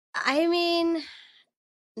 I mean,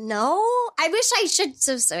 no. I wish I should.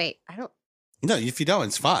 So wait, I don't. No, if you don't,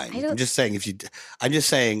 it's fine. I'm just saying I'm just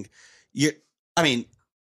saying you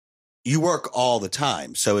work all the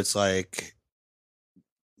time, so it's like.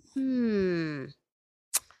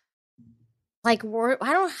 I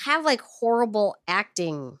don't have horrible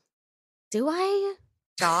acting. Do I?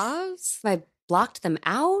 Jobs? I blocked them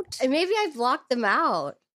out. Maybe I blocked them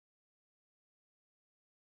out.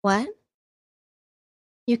 What?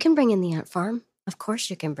 You can bring in the ant farm. Of course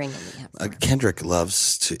you can bring in the ant farm. Kendrick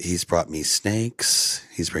he's brought me snakes.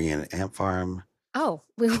 He's bringing in an ant farm. Oh,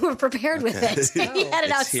 we were prepared with it. He had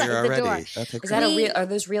it outside the door. Okay, Is that are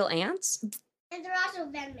those real ants? And they're also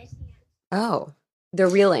venomous. Oh, they're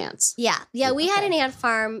real ants. Yeah. We had an ant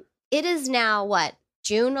farm. It is now what?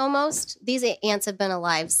 June almost? These ants have been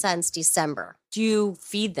alive since December. Do you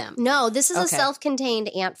feed them? No, this is a Okay. self-contained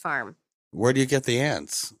ant farm. Where do you get the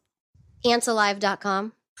ants?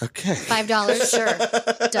 Antsalive.com. Okay. $5,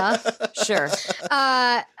 sure. Duh. Sure.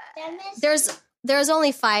 There's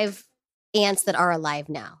only 5 ants that are alive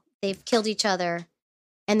now. They've killed each other,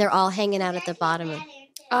 and they're all hanging out at the bottom.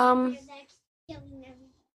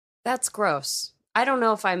 That's gross. I don't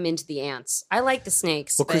know if I'm into the ants. I like the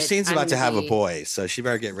snakes. Well, but Christine's I'm about to have a the- boy, so she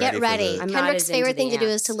better get ready. Get ready. I'm not Kendrick's as into favorite thing the to do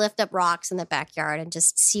is ants. to lift up rocks in the backyard and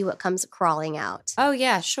just see what comes crawling out. Oh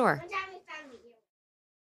yeah, sure.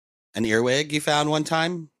 An earwig you found one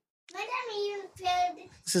time? My daddy even said,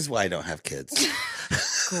 This is why I don't have kids.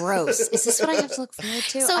 Gross. Is this what I have to look forward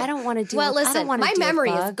to? So- I don't want to do. Well, I listen, don't wanna my deal with memory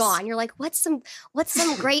is bugs. gone. You're like, what's some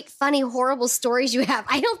great, funny, horrible stories you have?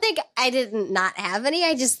 I don't think I didn't not have any.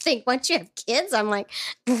 I just think once you have kids, I'm like,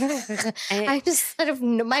 I just sort of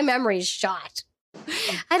my memory's shot.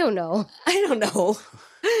 I don't know. I don't know.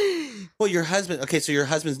 Well, your husband. Okay, so your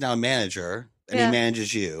husband's now a manager, and Yeah. he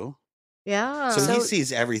manages you. Yeah. So he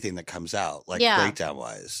sees everything that comes out, Yeah. breakdown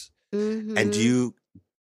wise. Mhm. And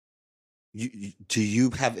do you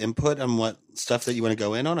have input on what stuff that you want to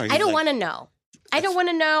go in on? Or I don't want to know. I don't want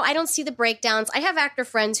to know. I don't see the breakdowns. I have actor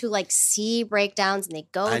friends who see breakdowns and they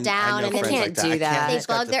go down know and then friends can't like do that. they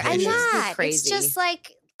respect bug the their. I'm patience. not. You're crazy. It's just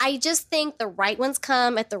I just think the right ones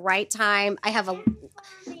come at the right time. I have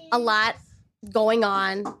a lot going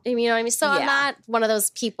on. You know what I mean? So I'm Yeah. not one of those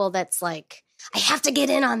people that's like, I have to get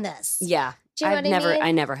in on this. Yeah, Do you know what I mean?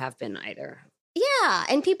 I never have been either. Yeah,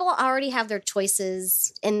 and people already have their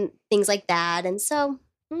choices and things like that, and so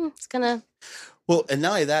it's gonna. Well, and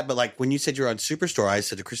not only that, but when you said you were on Superstore, I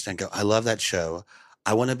said to Kristen, I love that show.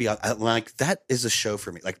 I want to be on, that is a show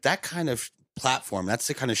for me. That kind of platform, that's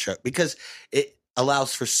the kind of show, because it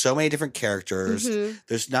allows for so many different characters. Mhm.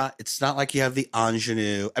 It's not like you have the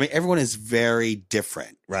ingenue. I mean, everyone is very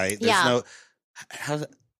different, right? There's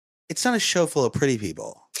it's not a show full of pretty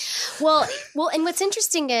people. Well, and what's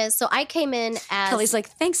interesting is, so I came in as Kelly's like,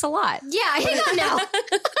 thanks a lot. yeah, hang on now.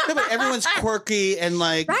 No, but everyone's quirky and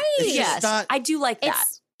Right. it's just Yes, not. I do like that.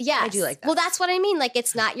 Yes. I do like that. Well, that's what I mean.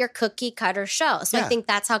 It's not your cookie cutter show. So I Yeah. think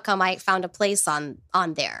that's how come I found a place on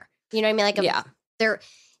there. You know what I mean? Yeah. there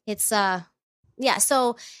it's yeah.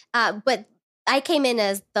 So but I came in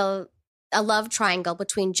as a love triangle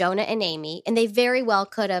between Jonah and Amy, and they very well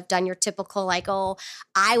could have done your typical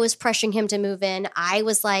I was pressuring him to move in. I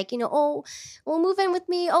was like, oh, well, move in with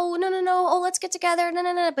me. Oh, no. Oh, let's get together.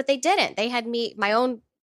 No. But they didn't. They had my own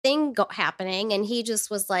thing happening, and he just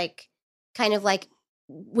was like, kind of like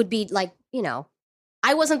would be like,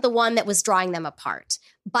 I wasn't the one that was drawing them apart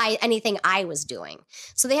by anything I was doing.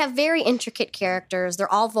 So they have very intricate characters.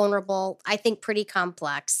 They're all vulnerable, I think pretty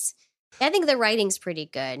complex. I think the writing's pretty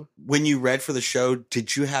good. When you read for the show,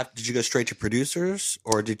 did you go straight to producers,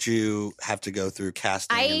 or did you have to go through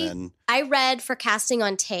casting? I read for casting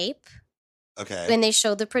on tape. Okay. When they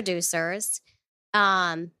showed the producers.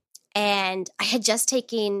 And I had just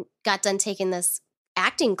got done taking this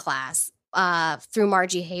acting class through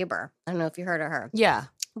Margie Haber. I don't know if you heard of her. Yeah.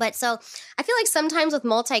 But so I feel like sometimes with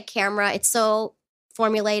multi-camera, it's so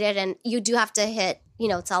formulated and you do have to hit,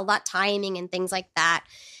 it's all about timing and things like that.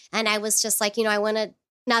 And I was just like, I want to,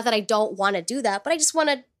 not that I don't want to do that, but I just want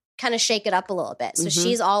to kind of shake it up a little bit. So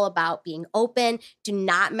she's all about being open, do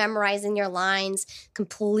not memorizing your lines,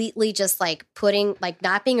 completely just like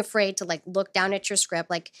not being afraid to like look down at your script.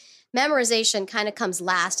 Like memorization kind of comes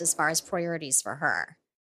last as far as priorities for her.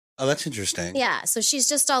 Oh, that's interesting. Yeah. So she's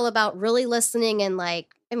just all about really listening and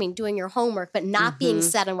doing your homework, but not being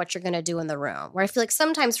set on what you're going to do in the room. Where I feel like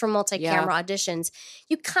sometimes for multi-camera auditions,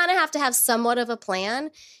 you kind of have to have somewhat of a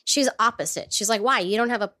plan. She's opposite. She's like, why? You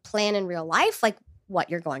don't have a plan in real life? Like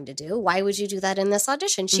what you're going to do? Why would you do that in this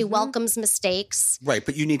audition? She welcomes mistakes. Right.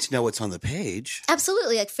 But you need to know what's on the page.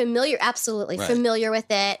 Absolutely. Like familiar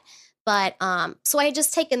with it. But so I had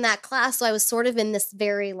just taken that class. So I was sort of in this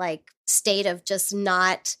very like state of just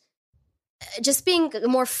being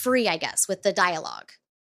more free, I guess, with the dialogue.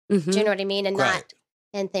 Do you know what I mean? And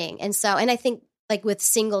And so, and I think like with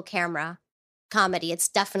single camera comedy, it's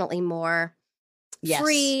definitely more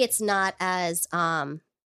free. It's not as,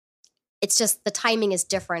 it's just the timing is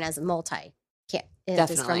different as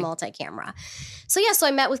multi-camera. So yeah, so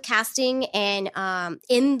I met with casting and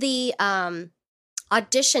in the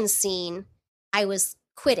audition scene, I was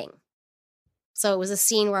quitting. So it was a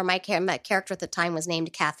scene where my character at the time was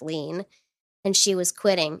named Kathleen. And she was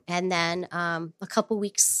quitting. And then a couple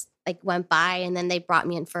weeks went by, and then they brought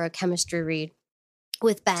me in for a chemistry read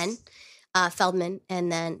with Ben Feldman.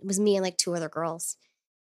 And then it was me and like two other girls.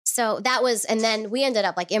 So that was, and then we ended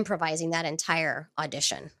up like improvising that entire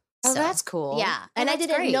audition. Oh, that's cool. Yeah. And I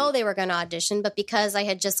didn't know they were going to audition, but because I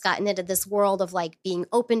had just gotten into this world of like being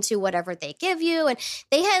open to whatever they give you. And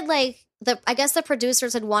they had I guess the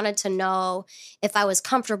producers had wanted to know if I was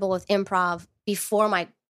comfortable with improv before my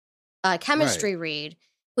chemistry read,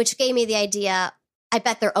 which gave me the idea, I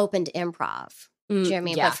bet they're open to improv. Do you know what I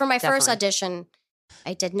mean? Yeah, but for my first definitely. audition,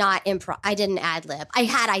 I did not improv. I didn't ad lib. I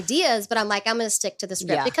had ideas, but I'm like, I'm going to stick to the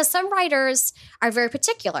script because some writers are very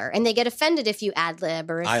particular and they get offended if you ad lib.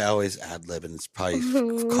 I always ad lib, and it's probably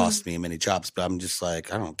cost me many jobs, but I'm just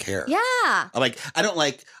like, I don't care. Yeah. I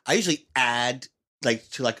usually add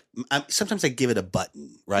sometimes I give it a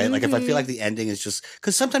button, right? Like if I feel like the ending is just,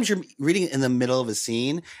 because sometimes you're reading it in the middle of a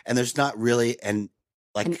scene and there's not really an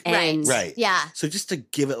end. Right. Yeah. So just to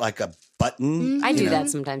give it like a button. I do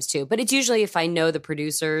that sometimes too, but it's usually if I know the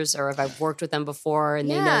producers or if I've worked with them before and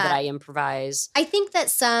they know that I improvise. I think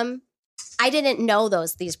that I didn't know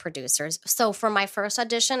these producers. So for my first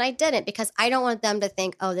audition, I didn't, because I don't want them to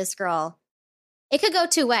think, oh, this girl. It could go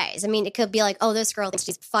two ways. I mean, it could be like, oh, this girl thinks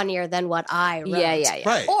she's funnier than what I wrote. Yeah.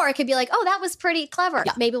 Right. Or it could be like, oh, that was pretty clever.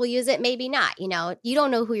 Yeah. Maybe we'll use it, maybe not. You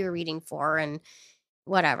don't know who you're reading for and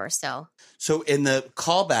whatever. So in the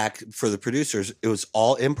callback for the producers, it was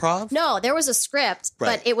all improv? No, there was a script,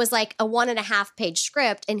 but it was like a 1.5 page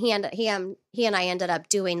script. And he and I ended up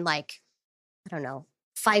doing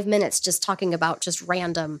 5 minutes just talking about just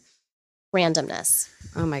randomness.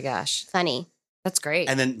 Oh my gosh. Funny. That's great.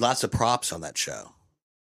 And then lots of props on that show.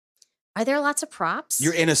 Are there lots of props?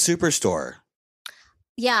 You're in a superstore.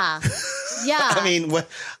 Yeah. Yeah.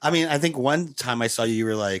 I think one time I saw you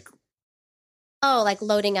were like, oh, like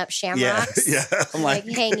loading up shamrocks. Yeah. I'm like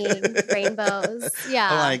hanging rainbows. Yeah.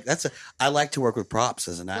 I'm like, I like to work with props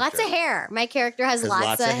as an actor. Lots of hair. My character has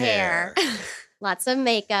lots of hair. Lots of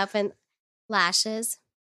makeup and lashes.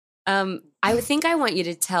 I would think I want you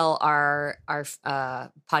to tell our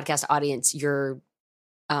podcast audience your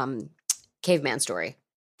caveman story,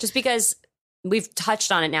 just because we've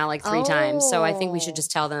touched on it now like 3 times. So I think we should just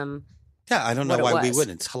tell them. Yeah, I don't know why we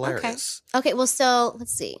wouldn't. It's Okay. hilarious. Okay, well, so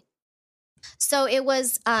let's see. So it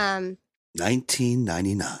was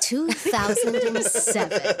 1999.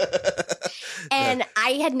 2007. And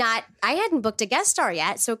I hadn't booked a guest star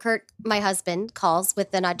yet. So Kurt, my husband, calls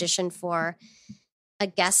with an audition for a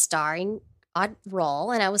guest starring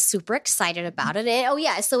role, and I was super excited about it.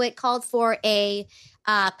 And so it called for a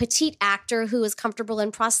petite actor who was comfortable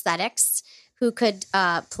in prosthetics, who could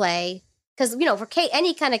play, because for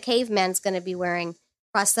any kind of caveman's going to be wearing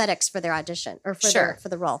prosthetics for their audition or for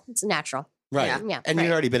the role. It's natural. Right. Yeah, And right.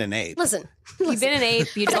 you'd already been an ape. Listen. You've been an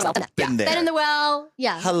ape. You just Been there. Been in the well.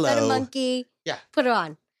 Yeah. Hello. Been a monkey. Yeah. Put it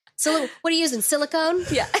on. So what are you using? Silicone?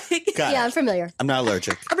 yeah. Got Yeah, it. I'm familiar. I'm not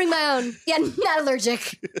allergic. I'll bring my own. Yeah, not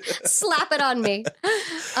allergic. Slap it on me.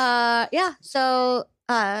 Yeah. So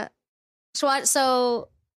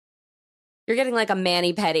You're getting like a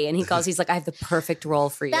mani-pedi, and he's like, I have the perfect role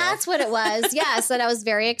for you. that's what it was. Yes, and I was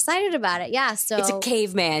very excited about it. Yeah. So It's a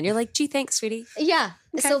caveman. You're like, gee, thanks, sweetie. yeah.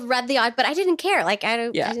 Okay. So read the odd, but I didn't care. Like I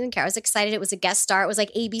Yeah. didn't care. I was excited. It was a guest star. It was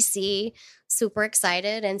like ABC. Super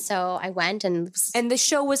excited, and so I went and. And the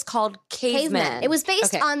show was called Caveman. It was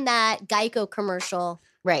based Okay. on that Geico commercial.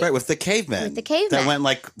 Right. Right, with the cavemen. With the cavemen. That went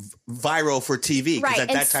like viral for TV. Because Right. at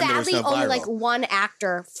And that time there was sadly, no only viral. like one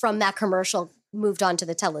actor from that commercial moved on to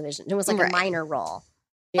the television. It was like Right. a minor role.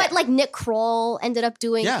 Yeah. But like Nick Kroll ended up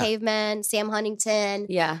doing Yeah. Caveman, Sam Huntington,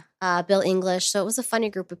 Yeah. Bill English. So it was a funny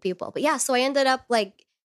group of people. But yeah, so I ended up like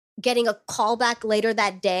getting a call back later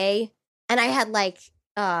that day. And I had like,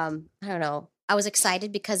 I don't know, I was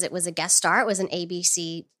excited because it was a guest star. It was an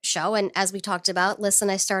ABC show. And as we talked about, listen,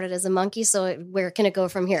 I started as a monkey. So where can it go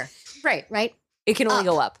from here? Right. Right? It can only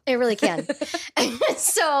Up. go up. It really can.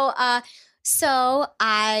 So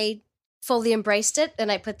I fully embraced it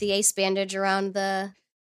and I put the ace bandage around the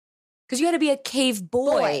Because you had to be a cave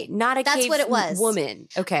boy, not a That's cave what it was. woman.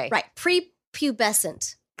 Okay. right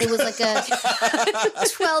prepubescent. It was like a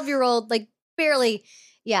 12-year-old, like barely.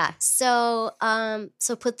 Yeah. So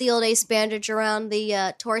put the old ace bandage around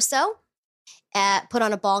the torso. Put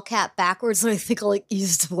on a ball cap backwards, and I think I like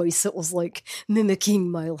used a voice that was like mimicking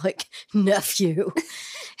my like nephew,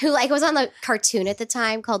 who like was on the cartoon at the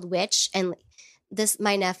time called Witch, and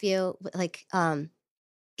my nephew like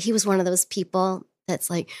he was one of those people that's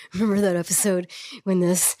like, remember that episode when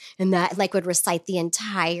this and that, like would recite the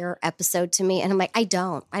entire episode to me, and I'm like, I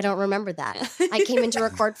don't remember that. I came in to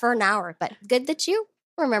record for an hour, but good that you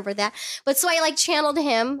remember that. But so I like channeled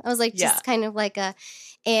him. I was like just kind of like a.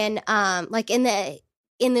 And like in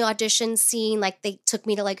the audition scene, like they took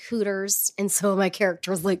me to like Hooters, and so my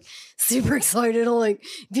character was like super excited to like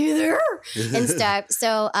be there and stuff.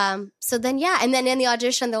 So then yeah, and then in the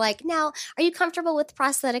audition they're like, "Now, are you comfortable with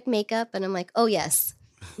prosthetic makeup?" And I'm like, "Oh yes,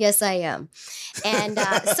 I am." And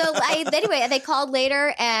anyway, they called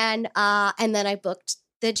later, and then I booked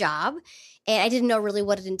the job. And I didn't know really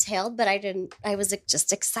what it entailed, but I was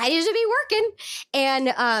just excited to be working,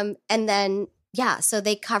 and then. Yeah, so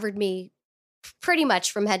they covered me pretty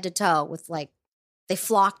much from head to toe with like, they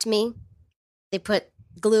flocked me, they put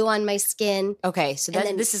glue on my skin. Okay. So And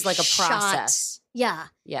then this is like a shot- process. Yeah,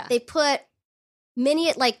 Yeah. they put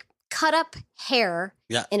like cut up hair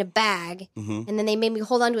Yeah. in a bag, Mhm. and then they made me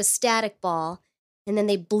hold on to a static ball, and then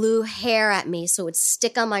they blew hair at me so it would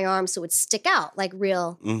stick on my arm, so it would stick out like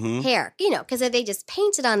real Mhm. hair. You know, because if they just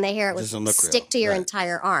painted on the hair, it would Doesn't look stick real. to your Right.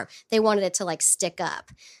 entire arm. They wanted it to like stick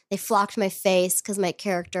up. They flocked my face because my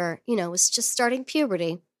character, was just starting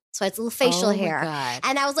puberty. So I had little facial Oh my hair. God.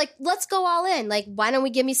 And I was like, let's go all in. Like, why don't we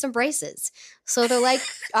give me some braces? So they're like,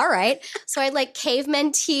 all right. So I had like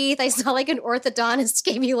caveman teeth. I saw like an orthodontist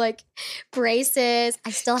gave me like braces. I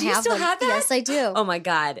still Do you have still them. have that? Yes, I do. Oh my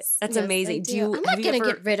God. That's Yes, I amazing. do. I'm not have you going to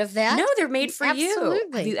ever- get rid of that. No, they're made for you.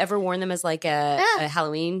 Absolutely. Have you ever worn them as like a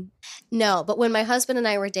Halloween? No, but when my husband and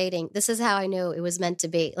I were dating, this is how I knew it was meant to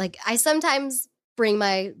be. Like, I sometimes bring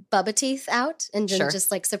my Bubba teeth out and then Sure.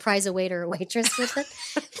 just like surprise a waiter or waitress with it.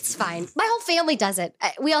 It's fine. My whole family does it.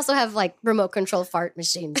 We also have like remote control fart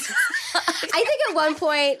machines. I think at one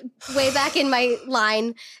point, way back in my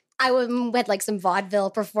line, I had like some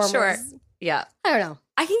vaudeville performers. Sure. Yeah. I don't know.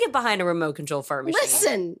 I can get behind a remote control fart machine.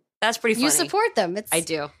 Listen, That's pretty funny. you support them. I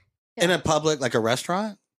do. In a public, like a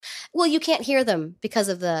restaurant? Well, you can't hear them because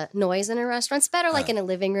of the noise in a restaurant. It's better like in a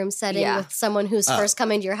living room setting Yeah. with someone who's first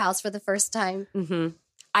coming to your house for the first time. Hmm.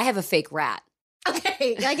 I have a fake rat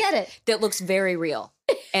Okay, I get it. that looks very real.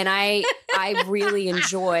 And I really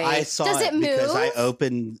enjoy. I saw Does it because I move?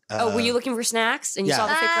 opened. Oh, were you looking for snacks and you yeah. saw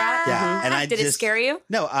the fake rat? Yeah, and I Did it just- scare you?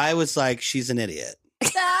 No, I was like, she's an idiot.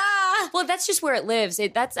 Well, that's just where it lives.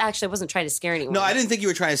 That's actually, I wasn't trying to scare anyone. No, I didn't think you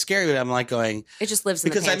were trying to scare me. But I'm like going It just lives in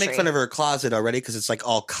because the I pantry. make fun of her closet already because it's like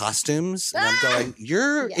all costumes, and I'm going,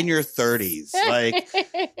 you're in your 30s, like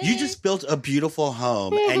you just built a beautiful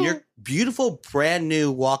home, and your beautiful brand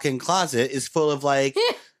new walk-in closet is full of like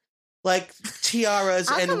like tiaras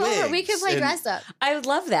I'll and come wigs. over. We can play and- dress up. I would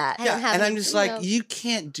love that. I don't have and any, I'm just you like, know. you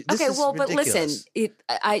can't do this. Okay, is well, but ridiculous.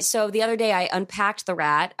 listen, so the other day I unpacked the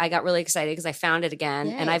rat. I got really excited because I found it again,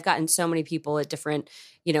 and Yay. I've gotten so many people at different,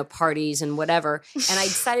 parties and whatever. And I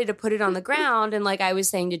decided to put it on the ground, and like I was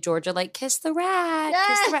saying to Georgia, like kiss the rat,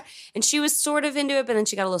 kiss the rat, and she was sort of into it, but then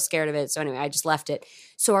she got a little scared of it. So anyway, I just left it.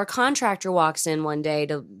 So our contractor walks in one day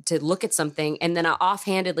to look at something, and then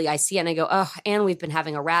offhandedly I see it, and I go, oh, and we've been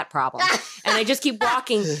having a rat problem, and I just keep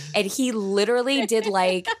walking, and he literally did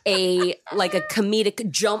like a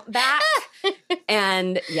comedic jump back.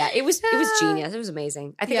 And yeah, it was genius. It was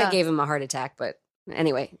amazing. I think I Yeah. gave him a heart attack, but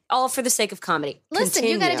anyway, all for the sake of comedy. Listen,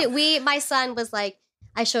 you got to Continue. do. My son was like,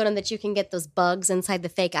 I showed him that you can get those bugs inside the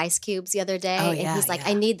fake ice cubes the other day, Oh, and yeah, he's like, yeah.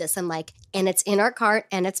 I need this. I'm like, and it's in our cart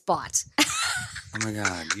and it's bought, Oh my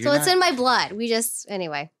God. so it's in my blood. We just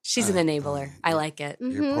anyway. She's an enabler. I like it.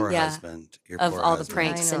 Your Mhm. poor Yeah. husband. Your Of poor all the husband.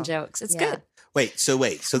 pranks I and know. jokes. It's Yeah. good. Wait. So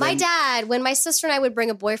My then dad, when my sister and I would bring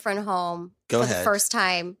a boyfriend home Go for ahead. the first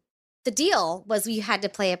time, the deal was we had to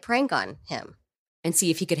play a prank on him. And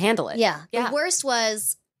see if he could handle it. Yeah. Yeah. The worst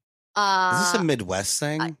was is this a Midwest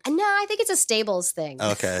thing? no, I think it's a Stables thing.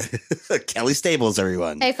 Okay. Kelly Stables,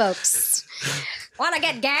 everyone. Hey folks. Want to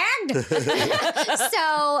get gagged?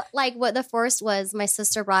 So, like, what the first was, my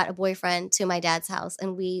sister brought a boyfriend to my dad's house,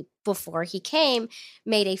 and we, before he came,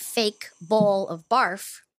 made a fake bowl of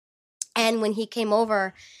barf. And when he came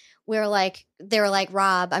over, they were like,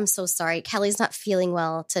 Rob, I'm so sorry. Kelly's not feeling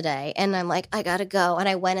well today. And I'm like, I gotta go. And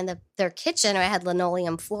I went in their kitchen, and I had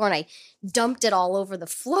linoleum floor, and I dumped it all over the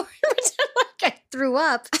floor. Like I threw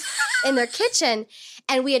up in their kitchen.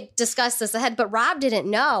 And we had discussed this ahead, but Rob didn't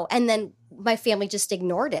know. And then my family just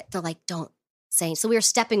ignored it. They're like, don't say. So we were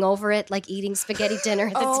stepping over it, like eating spaghetti dinner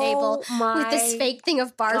at the table with this fake thing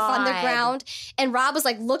of barf on the God. ground. And Rob was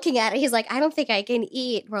like looking at it. He's like, I don't think I can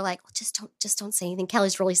eat. We're like, well, just don't say anything.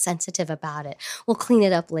 Kelly's really sensitive about it. We'll clean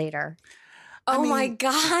it up later. I Oh my mean,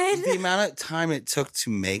 God. The amount of time it took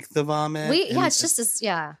to make the vomit. It's just as,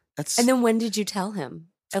 yeah. That's And then when did you tell him?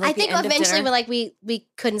 At, like, I the think end of eventually dinner? when like we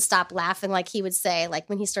couldn't stop laughing, like he would say, like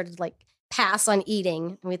when he started to like pass on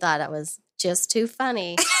eating, we thought that was just too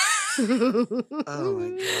funny. oh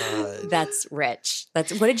my God. That's rich. What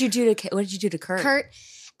did you do to Kurt? Kurt,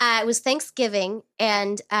 it was Thanksgiving,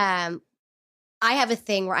 and I have a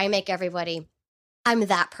thing where I make everybody. I'm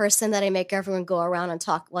that person that I make everyone go around and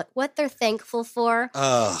talk what they're thankful for.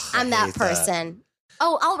 Ugh, I I'm that hate person.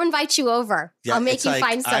 Oh, I'll invite you over. Yeah, I'll make it's you like,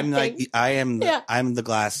 find something. Yeah. I'm the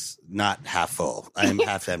glass not half full. I'm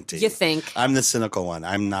half empty. You think? I'm the cynical one.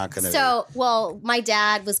 I'm not going to. So, well, my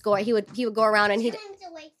dad was going. He would go around and he'd.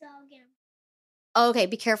 Okay,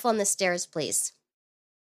 be careful on the stairs, please.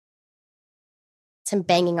 It's him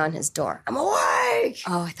banging on his door. I'm awake.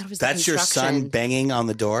 Oh, I thought it was That's the your son construction. banging on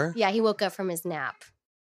the door? Yeah, he woke up from his nap.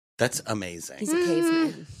 That's amazing. He's a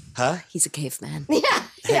caveman. Huh? He's a caveman. Yeah.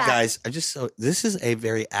 Hey yeah. guys, this is a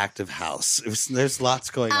very active house. There's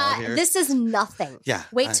lots going on here. This is nothing. Yeah.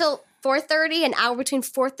 Wait till 4:30, an hour between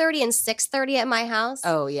 4:30 and 6:30 at my house.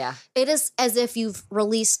 Oh yeah. It is as if you've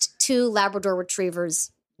released 2 Labrador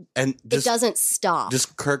retrievers. And It doesn't stop. Does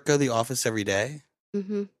Kirk go to the office every day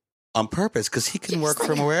Mhm. on purpose? Because he can Yes, work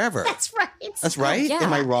from I- wherever. That's right. That's right. yeah.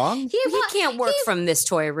 Am I wrong? He Can't work he's- from this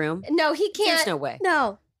toy room. No, he can't. There's no way.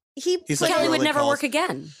 No. He's like Kelly would early never calls. work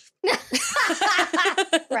again.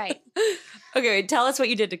 Right. Okay, tell us what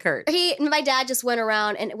you did to Kurt. My dad just went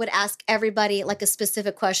around and would ask everybody like a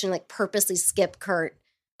specific question, like purposely skip Kurt.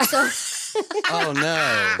 So Oh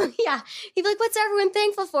no. yeah, he'd be like, "What's everyone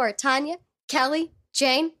thankful for?" Tanya, Kelly,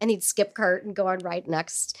 Jane, and he'd skip Kurt and go on right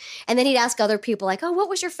next. And then he'd ask other people like, "Oh, what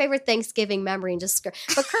was your favorite Thanksgiving memory?" And just but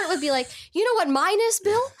Kurt would be like, "You know what mine is,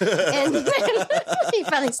 Bill?" And then he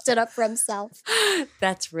finally stood up for himself.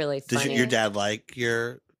 That's really Does funny. your dad like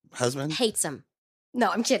your husband? Hates him. No,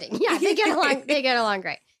 I'm kidding. Yeah, they get along. They get along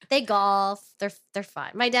great. They golf. They're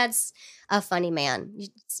fun. My dad's a funny man.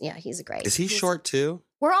 Yeah, he's great. Is he short too?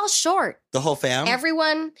 We're all short. The whole fam?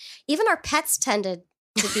 Everyone, even our pets tended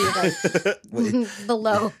to be like Wait,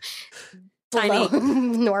 below Tiny.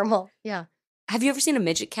 normal. Yeah. Have you ever seen a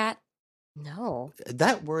midget cat? No.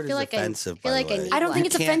 that word is feel like I- offensive. feel by like the I way. need I don't think You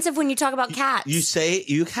it's can't- offensive when you talk about cats.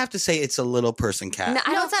 You have to say it's a little person cat. No,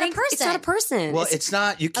 I No, don't it's not a think It's not a person. Well, it's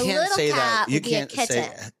not. You can't little say that. cat You would be a can't say.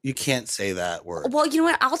 kitten. You can't say that word. Well, you know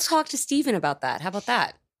what? I'll talk to Steven about that. How about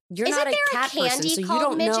that? You're Isn't not a there cat a candy person, so you called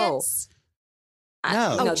don't know. midgets? No.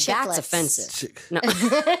 No, Oh, that's chiclets. offensive. No.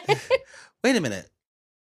 Wait a minute.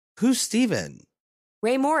 Who's Steven?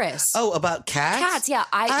 Ray Morris. Oh, about cats? Cats, yeah.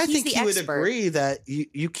 I He's think the he would expert. agree that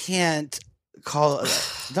you can't call.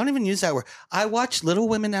 Don't even use that word. I watch Little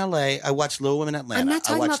Women LA. I watch Little Women Atlanta. I'm not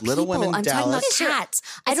talking I watch about Little people. Women I'm talking about Dallas. cats.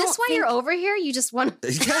 Is this why you're over here? You just want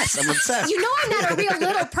to. Yes, I'm obsessed. You know I'm not a real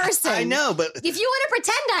little person. I know, but If you want to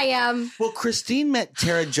pretend I am. well, Christine met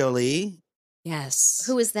Tara Jolie. Yes.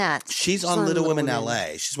 Who is that? She's on Little Women LA.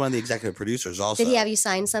 She's one of the executive producers also. Did he have you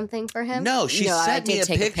sign something for him? No, she No, I sent me did a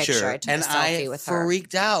take a picture, picture. I took a and selfie I with her.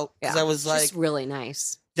 freaked out because I was like, she's really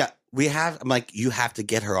nice. yeah, I'm like, you have to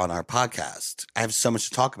get her on our podcast. I have so much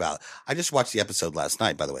to talk about. I just watched the episode last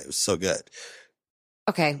night, by the way. It was so good.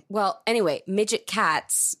 Okay. Well, anyway, midget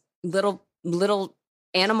cats, little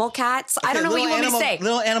animal cats. I don't know what you want me to say.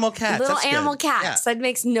 Little animal cats. Little That's animal good. cats. Yeah. That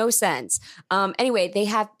makes no sense. Anyway,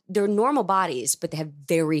 they're normal bodies, but they have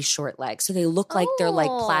very short legs. So they look like they're like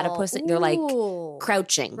platypus. They're like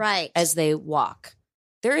crouching Right. as they walk.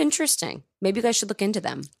 They're interesting. Maybe you guys should look into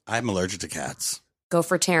them. I'm allergic to cats. Go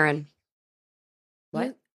for Taryn.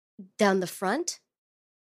 What? Down the front?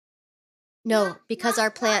 No, because our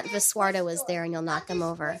plant Viswarda was there and you'll knock them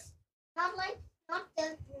over. Not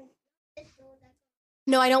the.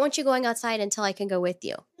 No, I don't want you going outside until I can go with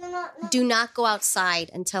you. No. Do not go outside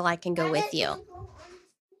until I can go with you.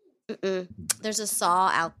 Mm-mm. There's a saw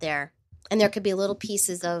out there, and there could be little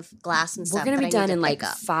pieces of glass and stuff. We're going to that be I done need to in like pick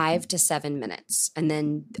up. 5 to 7 minutes. And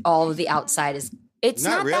then all of the outside is, it's Not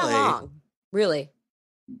not that really. long. Really.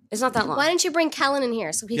 It's not that long. Why don't you bring Kellen in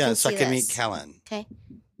here so he Yeah, can so see I can this? meet Kellen. Okay.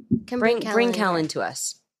 Can bring in Kellen here. to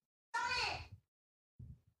us.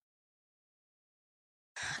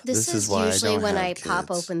 This This is is why I usually don't when have I pop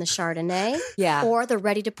kids. open the Chardonnay Yeah. or the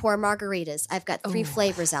ready to pour margaritas. I've got 3 Oh,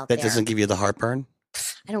 flavors out That there. doesn't give you the heartburn?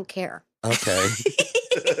 I don't care. Okay.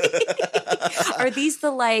 Are these the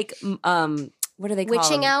like, what do they call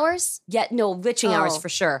Witching them? hours? Yeah, no, witching hours Oh. for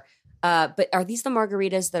sure. But are these the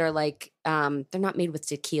margaritas that are like, they're not made with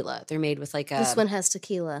tequila. They're made with like a. This one has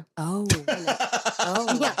tequila. Oh.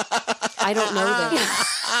 Oh, yeah. I don't know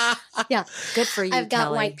that. Yeah. Good for you, I've got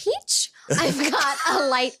Kelly. white peach. I've got a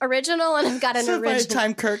light original, and I've got an So by the original.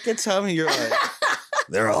 time Kirk gets home, you're like,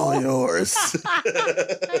 they're all yours.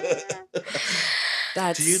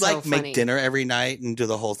 That's Do you so like funny. make dinner every night and do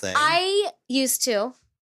the whole thing? I used to.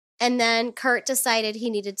 And then Kurt decided he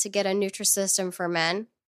needed to get a Nutrisystem for men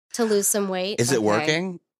to lose some weight. Is it Okay.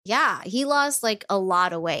 working? Yeah, he lost like a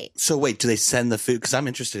lot of weight. So wait, do they send the food? Because I'm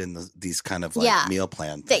interested in these kind of like Yeah. meal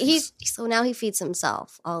plan That things. so now he feeds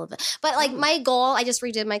himself all of it. But like my goal, I just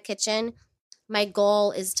redid my kitchen. My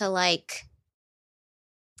goal is to like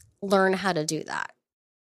learn how to do that.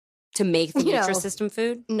 To make the You know. Nutrisystem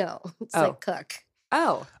food? No, it's Oh. like cook.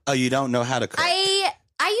 Oh. Oh, you don't know how to cook?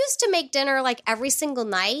 I used to make dinner like every single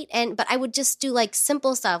night, but I would just do like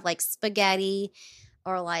simple stuff like spaghetti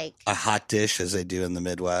or like A hot dish, as they do in the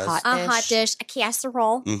Midwest. Hot a hot dish. dish, a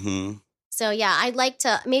casserole. Mm-hmm. So yeah, I'd like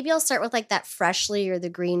to. Maybe I'll start with like that Freshly or the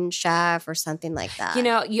Green Chef or something like that. You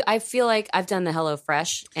know, I feel like I've done the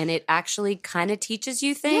HelloFresh and it actually kind of teaches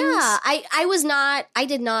you things. yeah. I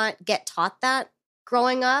did not get taught that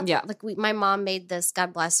growing up. Yeah. like my mom made this.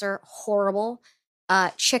 God bless her. Horrible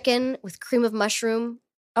chicken with cream of mushroom.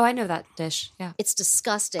 Oh, I know that dish. Yeah. It's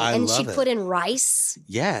disgusting. I and she love it. put in rice,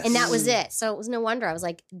 Yes. and that was it. So it was no wonder I was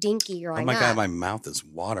like dinky growing Oh my up. God, my mouth is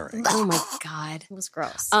watering. Oh my God. It was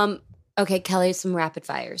gross. Okay, Kelly, some rapid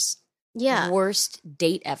fires. yeah. Worst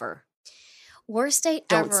date ever. Worst date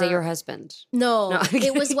Don't ever. say your husband. No, No.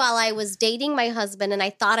 it was while I was dating my husband, and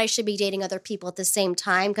I thought I should be dating other people at the same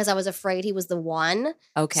time because I was afraid he was the one.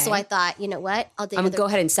 Okay. So I thought, you know what? I'll date I'm other gonna go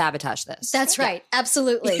ahead and sabotage this. That's right.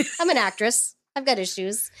 Absolutely. I'm an actress. I've got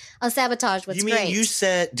issues. I'll sabotage what's You mean great. you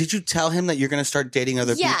said? Did you tell him that you're going to start dating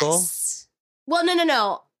other people? Yes. Well,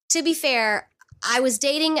 no. To be fair, I was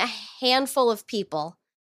dating a handful of people,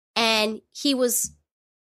 and he was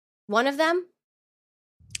one of them.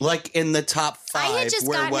 Like in the top 5. I had just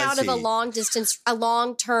where gotten was out of he? a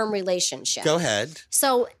long-term relationship. Go ahead.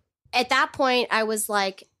 So at that point, I was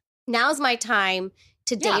like, now's my time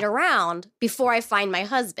to date Yeah. around before I find my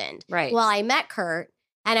husband. Right. Well, I met Kurt,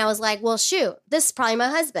 and I was like, well, shoot, this is probably my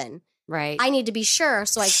husband. right. I need to be sure.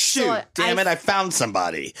 So I Shoot, damn it, I found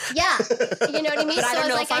somebody. Yeah. You know what I mean? But I So don't was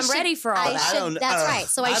know like, if I'm ready for all I that. should- That's right.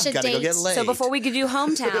 So I I've should gotta date. Go get laid. So before we could do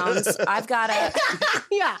hometowns, I've got to.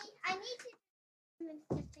 Yeah. I need to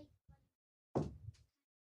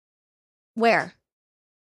Where?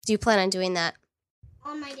 Do you plan on doing that?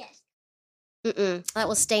 on my desk. That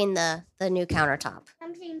will stain the new countertop.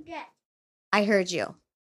 I'm saying desk. I heard you.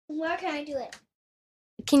 Where can I do it?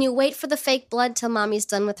 Can you wait for the fake blood till mommy's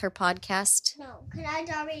done with her podcast? No, because I was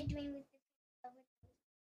already doing with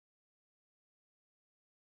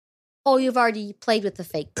Oh, you've already played with the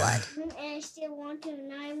fake blood. and I still want to,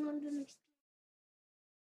 and I want to.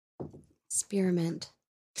 Experiment.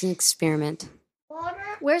 It's an experiment. Water.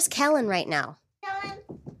 Where's Kellen right now? Kellen.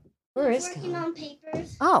 Where He's is working Kellen? on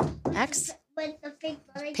papers. Oh, With the fake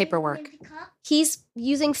blood. I gave Paperwork. him with the cup. he's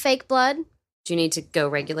using fake blood. Do you need to go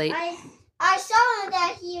regulate? I saw him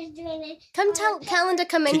that he was doing it. Come tell Kellen to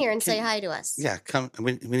come in Can- here and say can- hi to us. Yeah, come.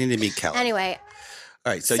 We need to meet Kelly. Anyway,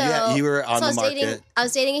 All right. So you were on so the market. I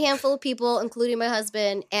was dating a handful of people, including my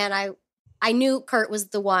husband, and I knew Kurt was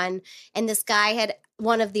the one. And this guy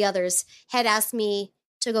one of the others had asked me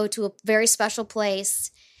to go to a very special place,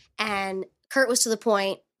 and Kurt was to the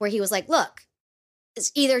point where he was like, "Look,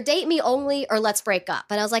 it's either date me only or let's break up."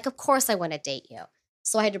 And I was like, "Of course I want to date you."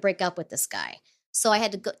 So I had to break up with this guy. So I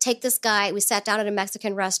had to go take this guy. We sat down at a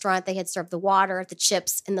Mexican restaurant. They had served the water, the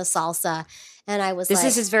chips, and the salsa. And I was This like,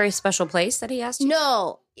 is his very special place that he asked you?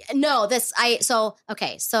 no,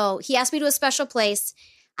 so he asked me to a special place.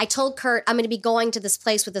 I told Kurt I'm going to be going to this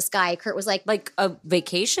place with this guy. Kurt was like, Like a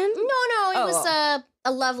vacation? no, it Oh. was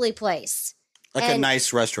a lovely place. Like a and-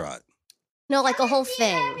 nice restaurant. No, like a whole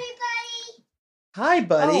thing. Everybody. Hi,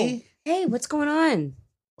 buddy. Hey, what's going on?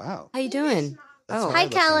 Wow. How you doing? That's Oh. what Hi, I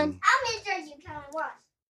look Kellen. like. I'll make sure you Kellen was.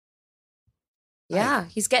 Yeah,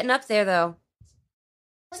 he's getting up there though.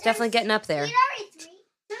 He's definitely getting up there. He's already 3.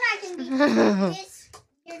 Soon I can be this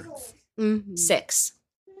years old. Mhm. 6.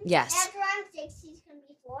 Yes. After I'm 6, he's going to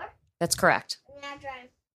be 4. That's correct. And after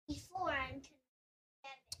he's 4, I'm 2.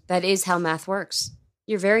 That is how math works.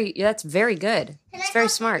 That's very good. It's very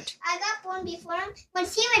smart. I got born before him.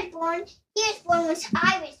 Once he was born once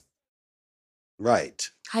I was. Right.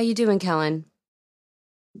 How you doing, Kellen?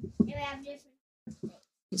 We have different.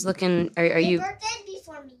 He's looking are His you birthday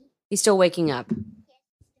before me. he's still waking up?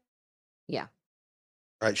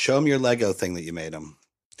 All right. Show him your Lego thing that you made him.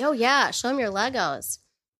 Oh yeah, show him your Legos.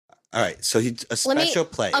 All right. So he's a Let me- special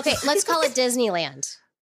place. Okay, let's call it Disneyland.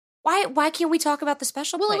 Why can't we talk about the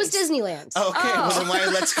special Well, it place? was Disneyland. Okay. Well, then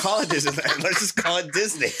Oh. let's call it Disneyland. Let's just call it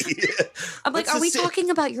Disney. I'm like, What's are the we se-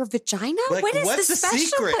 talking about your vagina? Like, what is what's the the special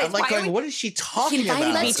secret? place? I'm like Why are going, we- what is she talking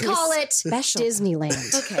invited about? me Let's to call it special.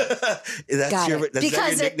 Disneyland. Okay. That's Got your it. that's that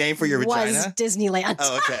your it nickname for your was vagina? Disneyland.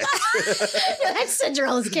 Oh, okay. That's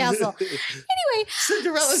Cinderella's castle. Anyway,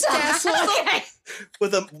 Cinderella's so- castle okay.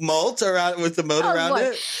 with a moat around with the moat Oh, around boy.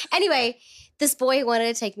 it. Anyway, this boy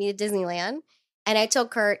wanted to take me to Disneyland, and I told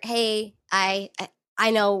Kurt, "Hey, I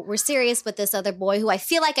know we're serious, but this other boy who I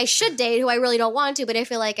feel like I should date, who I really don't want to, but I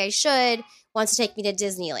feel like I should, wants to take me to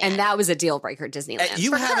Disneyland." And that was a deal breaker, Disneyland.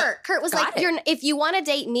 You for had a- Kurt was Got like, it. if you want to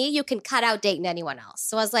date me, you can cut out dating anyone else.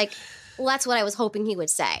 So I was like, well, that's what I was hoping he would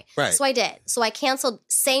say. Right. So I did. So I canceled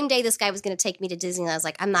same day this guy was going to take me to Disneyland. I was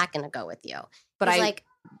like, I'm not going to go with you. but He's I like,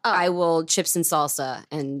 oh. I will chips and salsa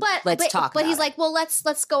and let's talk But about he's it. like, well,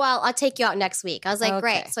 let's go out. I'll take you out next week. I was like, Okay.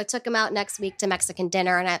 great. So I took him out next week to Mexican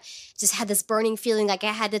dinner, and I just had this burning feeling like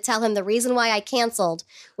I had to tell him the reason why I canceled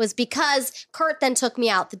was because Kurt then took me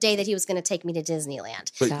out the day that he was going to take me to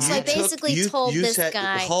Disneyland. But So you I basically told this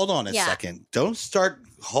guy- hold on a Yeah. second. Don't start.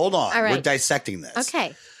 Hold on. All right. We're dissecting this.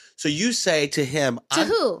 Okay. So you say to him, To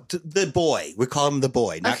who? To the boy. We call him the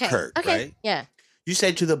boy, not Okay. Kurt, Okay. right? Yeah. You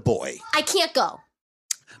say to the boy, I can't go.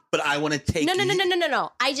 but I want to take No. you.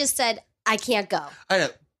 No. I just said I can't go. I know,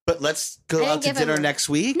 but let's I go didn't out to give him dinner a- next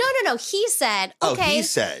week. No. He said, Oh, okay, he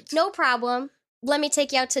said. no problem. Let me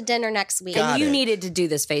take you out to dinner next week. Got and you it. needed to do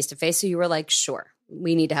this face to face, so you were like, sure,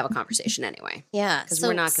 we need to have a conversation anyway. Yeah. 'Cause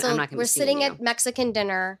we're not gonna- I'm not gonna We're be seeing sitting you. at Mexican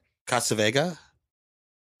dinner. Casa Vega?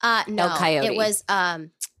 No, El Coyote. it was El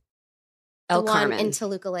the one Carmen. in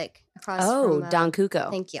Toluca Lake across Oh, from, Don Cuco.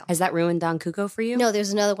 Thank you. Has that ruined Don Cuco for you? No,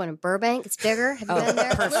 there's another one in Burbank. It's bigger. Have you Oh, been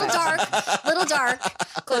there? perfect. Little dark.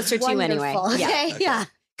 Closer to you anyway. Wonderful. Yeah. Okay, yeah.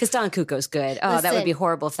 Because Don Cuco's good. Oh, that would Listen, be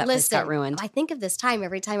horrible if that place got Listen, ruined. I think of this time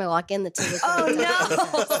every time I walk in the Toluca. Oh, Lake.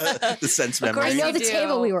 no. The sense Of memory. I course know you the do.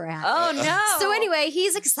 table we were at. Oh, no. So anyway,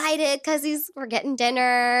 he's excited because we're getting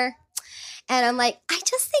dinner, and I'm like, I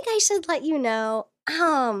just think I should let you know.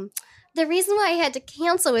 The reason why I had to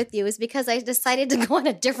cancel with you is because I decided to go on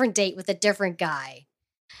a different date with a different guy,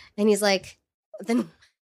 and he's like,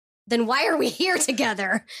 then why are we here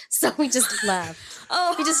together? So we just left.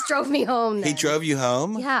 Oh, He just drove me home. He then. drove you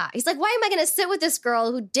home? Yeah, he's like, why am I going to sit with this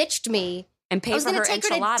girl who ditched me? and I pay was for going her to take her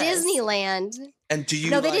to enchiladas. Disneyland. And do you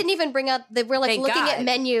No, they like- didn't even bring up. They were like Thank looking God. at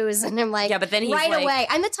menus, and I'm like, Yeah, but then he's right like- away.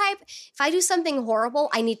 I'm the type. If I do something horrible,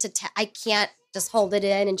 I need to. I can't just hold it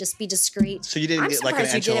in and just be discreet. So you didn't I'm get like an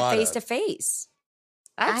surprised you did it enchilada? face to face.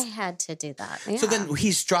 I That's had to do that. yeah. So then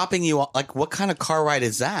he's dropping you off. Like, what kind of car ride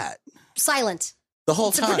is that? Silent. The whole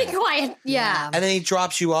It's time. pretty quiet. Yeah. And then he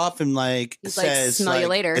drops you off and like He's like, says, "Smell you like-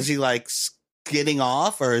 later." Is he like getting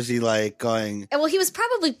off or is he like going? And well, he was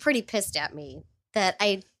probably pretty pissed at me that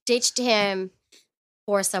I ditched him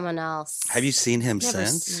for someone else. Have you seen him Never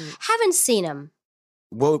since? seen- Haven't seen him.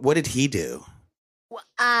 What did he do?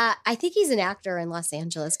 I think he's an actor in Los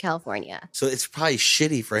Angeles, California. So it's probably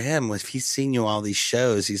shitty for him if he's seen you on all these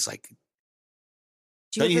shows. He's like,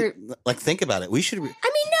 Do you ever, like think about it. We should. I mean,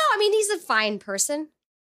 no. I mean, he's a fine person.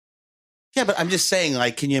 Yeah, but I'm just saying,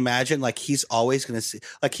 like, can you imagine? Like, he's always going to see.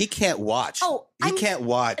 Like, he can't watch. Oh, he can't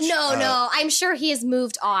watch. No. I'm sure he has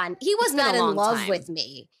moved on. He was It's been not a in long love time. with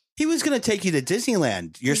me. He was going to take you to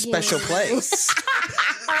Disneyland, your special Yeah. place.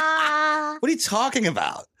 What are you talking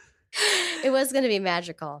about? It was going to be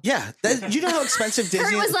magical. Yeah, you know how expensive Kurt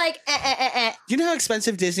Disney. was like, You know how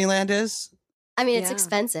expensive Disneyland is? I mean, it's Yeah.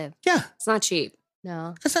 expensive. Yeah, it's not cheap.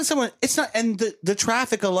 No. it's not someone. It's not, and the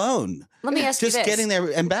traffic alone, Let me ask you just this. getting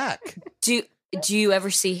there and back. Do you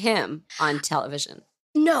ever see him on television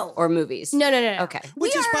No. or movies? No. Okay.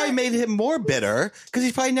 Which has probably made him more bitter because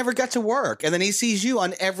he probably never got to work, and then he sees you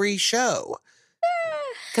on every show.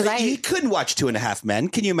 Because He couldn't watch 2.5 Men.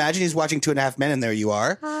 Can you imagine? He's watching 2.5 Men, and there you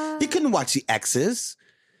are. He couldn't watch the X's.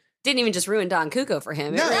 didn't even just ruin Don Cuco for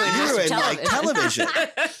him. It No, ruined you most of ruined like television.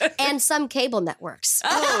 And some cable networks.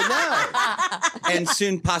 Oh no! And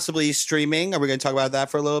soon, possibly streaming. Are we going to talk about that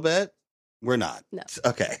for a little bit? We're not. No.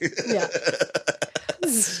 Okay. Yeah.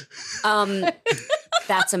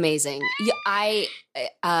 That's amazing.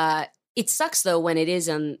 Yeah, it sucks though when it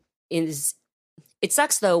it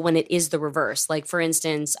sucks though when it is the reverse. Like for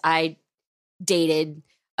instance, I dated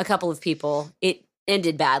a couple of people. It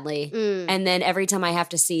ended badly. Mm. And then every time I have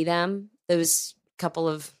to see them, those couple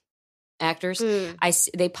of actors, Mm.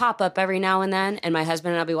 they pop up every now and then, and my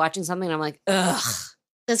husband and I'll be watching something, and I'm like, ugh.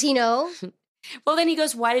 Does he know? Well, then he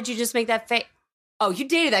goes, "Why did you just make that face? Oh, you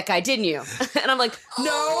dated that guy, didn't you?" And I'm like,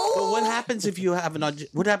 "No." But what happens if you have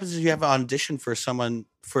what happens if you have an audition for someone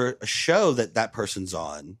for a show that person's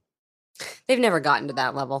on? They've never gotten to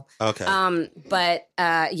that level. Okay. But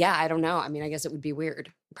yeah, I don't know. I mean, I guess it would be weird.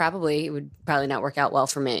 It would probably not work out well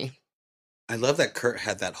for me. I love that Kurt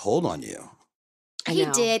had that hold on you. I He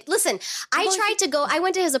know. did. Listen, I Well, tried to go. I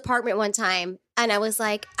went to his apartment one time and I was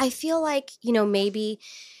like, I feel like, maybe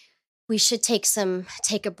we should take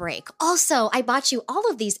a break. Also, I bought you all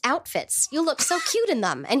of these outfits. You look so cute in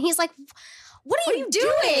them. And he's like, what are you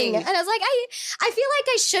doing? And I was like, I feel like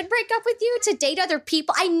I should break up with you to date other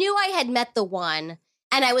people. I knew I had met the one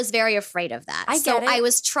and I was very afraid of that. I So get it. I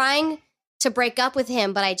was trying to break up with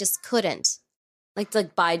him, but I just couldn't.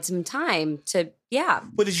 Like bide some time to, yeah.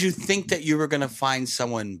 But did you think that you were going to find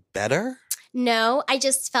someone better? No, I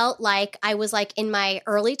just felt like I was like in my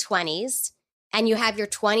early 20s and you have your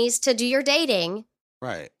 20s to do your dating.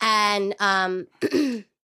 Right. And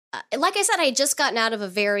like I said, I had just gotten out of a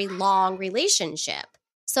very long relationship.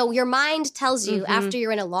 So your mind tells you Mhm. after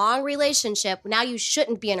you're in a long relationship, now you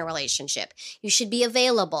shouldn't be in a relationship. You should be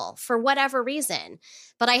available for whatever reason.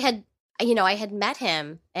 But I had met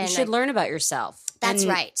him and You should learn about yourself. That's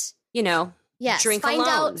And, right. Yes. Drink find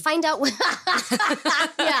alone. Find out.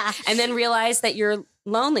 Yeah. And then realize that you're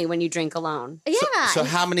lonely when you drink alone. Yeah. So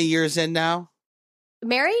how many years in now?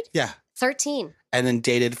 Married? Yeah. 13. And then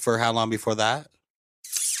dated for how long before that?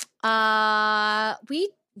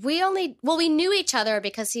 We knew each other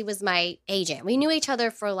because he was my agent. We knew each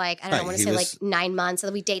other for like, I don't know, I Right, want he to say was- like 9 months.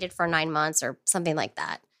 So we dated for 9 months or something like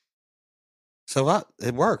that. So what?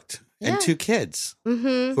 It worked. Yeah. And 2 kids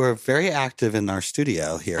Mm-hmm. who are very active in our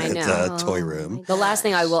studio here I at know. the Toy Room. The last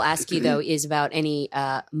thing I will ask you, though, is about any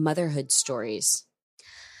motherhood stories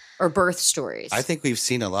or birth stories. I think we've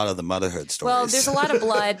seen a lot of the motherhood stories. Well, there's a lot of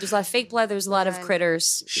blood. There's a lot of fake blood. There's a lot of Right.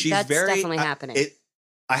 critters. She's That's very definitely happening.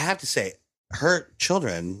 I have to say, her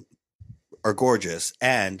children are gorgeous,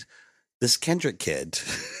 and this Kendrick kid,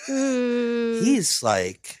 Mm. he's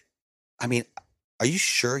like, I mean, are you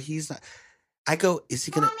sure he's not? I go, is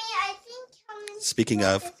he gonna? Mommy, I think Speaking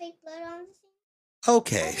of, the fake blood on the thing.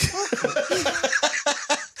 okay,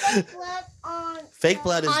 Fake blood on fake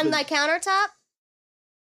blood is On the countertop?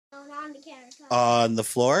 no, not on the countertop. on the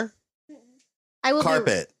floor, I will be-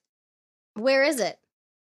 carpet. Where is it?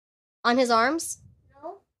 On his arms?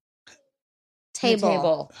 No.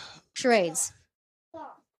 Table. Charades.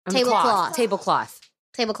 Cloth. Tablecloth. Tablecloth.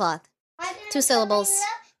 Tablecloth. I didn't 2 syllables. tell you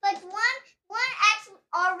that, but one actually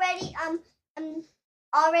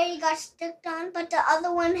already got stuck on, but the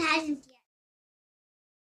other one hasn't yet.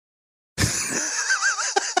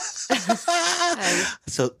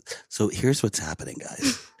 So here's what's happening,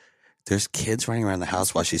 guys. There's kids running around the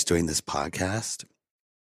house while she's doing this podcast,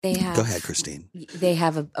 They have. Go ahead, Christine. They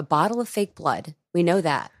have a bottle of fake blood. We know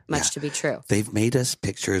that much Yeah. to be true. They've made us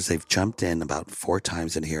pictures. They've jumped in about 4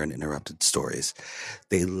 times in here and interrupted stories.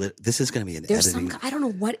 This is going to be an There's editing. I don't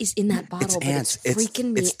know what is in that bottle, It's but ants. it's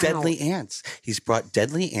freaking me It's deadly out. ants. He's brought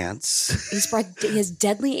deadly ants. He has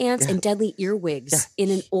deadly ants Yeah. and deadly earwigs Yeah. in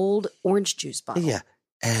an old orange juice bottle. Yeah.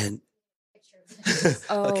 And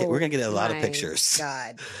okay, we're going to get a lot of my pictures.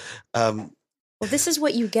 God. Um, Well, this is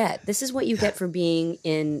what you get. This is what you get for being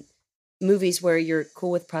in movies where you're cool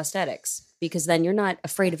with prosthetics, because then you're not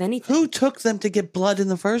afraid of anything. who took them to get blood in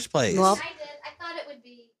the first place? Well, I did. I thought it would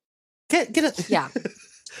be. get it. Yeah.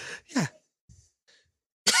 Yeah.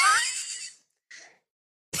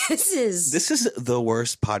 This is This is the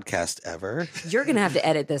worst podcast ever. you're gonna have to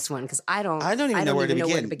edit this one because I don't even know where to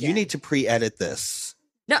even begin. You need to pre-edit this.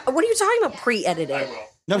 No, what are you talking about? Pre-edited?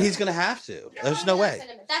 No, he's going to have to. There's no way.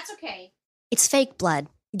 That's okay. It's fake blood.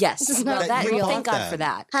 Yes. This is No, not that, real. thank God Them. for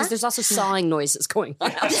that, because Huh? there's also sawing noises going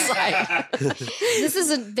on outside. This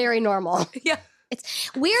isn't very normal. Yeah. It's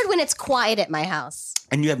weird when it's quiet at my house.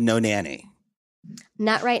 And you have no nanny.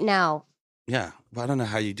 Not right now. Yeah. Well, I don't know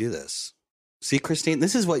how you do this. See, Christine,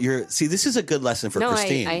 this is what you're. See, this is a good lesson for No,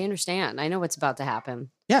 Christine. I understand. I know what's about to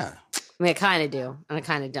happen. Yeah. I mean, I kind of do, and I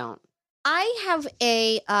kind of don't. I have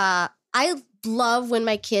I love when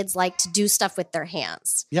my kids like to do stuff with their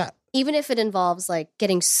hands, Yeah. even if it involves like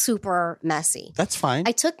getting super messy. That's fine.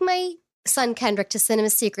 I took my son Kendrick to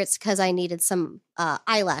Cinema Secrets because I needed some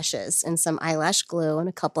eyelashes and some eyelash glue and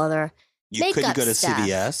a couple other. You couldn't makeup go to stuff.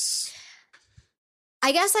 CVS.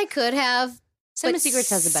 I guess I could have. Cinema but Secrets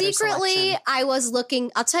has a better secretly, selection. I was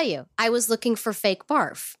looking. I'll tell you, I was looking for fake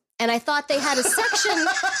barf, and I thought they had a section.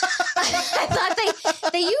 I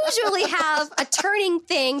thought they usually have a turning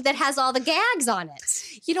thing that has all the gags on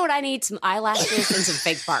it. You know what? I need some eyelashes and some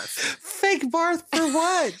fake barf. Fake Barth for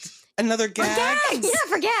what? Another gag? gags. Yeah,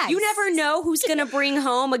 for gags. You never know who's going to bring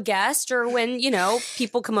home a guest or when,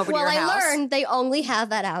 people come over Well, to your house. I learned they only have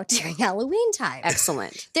that out during Halloween time.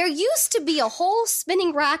 Excellent. There used to be a whole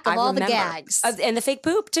spinning rack of I all remember. the gags. And the fake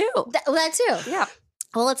poop, too. That too. Yeah.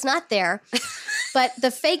 Well, it's not there, but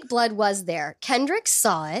the fake blood was there. Kendrick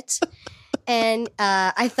saw it, and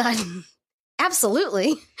I thought,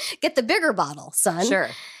 absolutely, get the bigger bottle, son. Sure.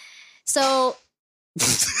 So,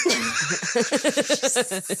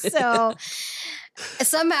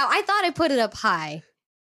 somehow I thought I put it up high,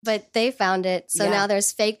 but they found it. So Yeah. now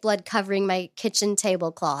there's fake blood covering my kitchen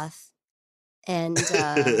tablecloth. And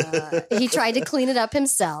he tried to clean it up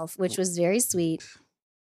himself, which was very sweet.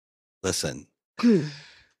 Listen.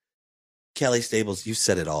 Kelly Stables, you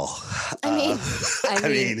said it all. I mean- I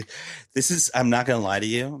mean, this is, I'm not going to lie to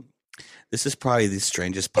you. This is probably the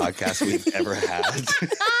strangest podcast we've ever had.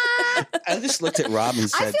 I just looked at Rob and I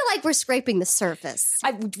said, feel like we're scraping the surface.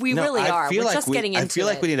 We "No, really I are. feel We're like just getting into I feel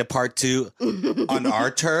like it. we need a part 2 on our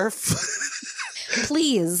turf.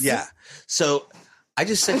 Please. Yeah. So I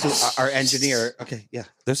just said to our engineer, okay, yeah,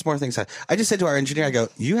 there's more things. I just said to our engineer, I go,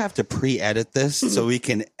 you have to pre-edit this so we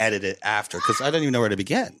can edit it after, because I don't even know where to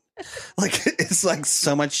begin. Like, it's like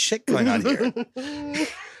so much shit going on here.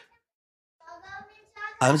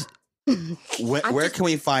 Where can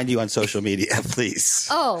we find you on social media, please?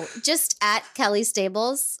 Oh, just at Kelly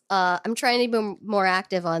Stables. I'm trying to be more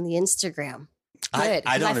active on the Instagram. Good,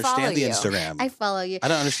 I 'cause don't I follow understand the you. Instagram. I follow you. I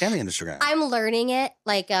don't understand the Instagram. I'm learning it.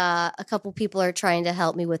 Like a couple people are trying to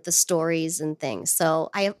help me with the stories and things. So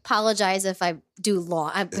I apologize if I do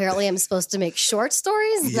long. Apparently, I'm supposed to make short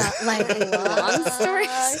stories, not like long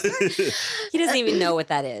stories. He doesn't even know what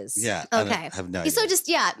that is. Yeah. I Okay. have no So idea. just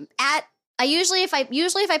at. I usually if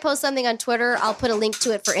I post something on Twitter, I'll put a link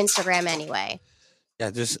to it for Instagram anyway. Yeah,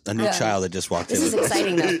 just a new Yeah. child that just walked This in. is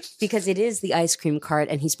exciting though, because it is the ice cream cart,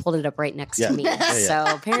 and he's pulled it up right next Yeah. to me. Yeah, yeah.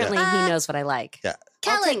 So apparently, he knows what I like. Yeah.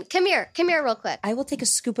 Kellen, come here real quick. I will take a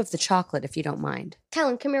scoop of the chocolate if you don't mind.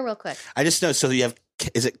 Kellen, come here real quick. I just know. So you have,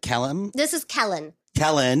 is it Callum? This is Kellen.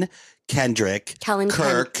 Kellen, Kendrick, Kellen,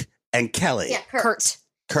 Kirk, and Kelly. Yeah, Kurt.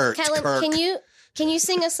 Kurt, Kellen, Kirk. can you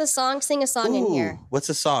sing us a song? Sing a song in Ooh, here. what's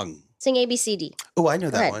the song? Sing ABCD. Oh, I know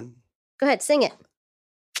Go that ahead. one. Go ahead, sing it.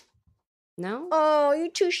 No. Oh, you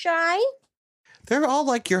too shy? They're all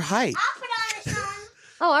like your height. I'll put on a song.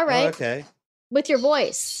 Oh, all right. Oh, okay. With your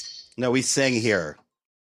voice. No, we sing here.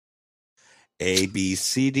 A B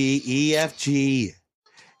C D E F G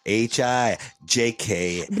H I J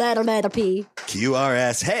K Better P. Q R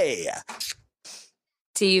S. Hey,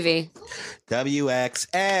 TV. W X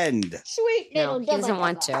and Sweet No, little he doesn't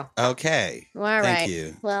want to. okay. All right. Thank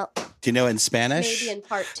you. Well, Do you know it in Spanish? maybe in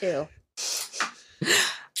part 2.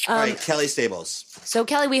 All right, Kelly Stables. So,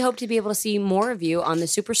 Kelly, we hope to be able to see more of you on the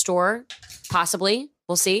Superstore, possibly.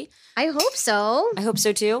 We'll see. I hope so. I hope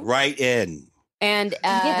so too. Right in. And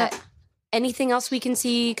anything else we can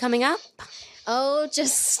see coming up? Oh,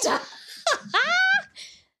 just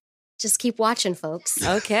just keep watching, folks.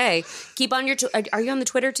 Okay. Keep on your. Are you on the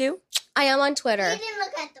Twitter too? I am on Twitter. You didn't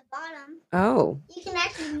look at the bottom. Oh. You can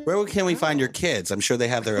actually move. Where can we find your kids? I'm sure they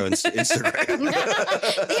have their own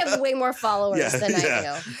Instagram. They have way more followers than I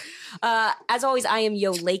do. As always, I am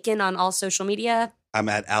Yo Lakin on all social media. I'm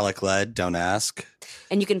at Alec Led. Don't ask.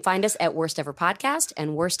 And you can find us at Worst Ever Podcast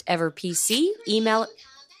and Worst Ever PC. Email.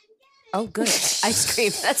 Oh, good. Ice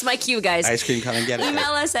cream. That's my cue, guys. Ice cream, come and get it.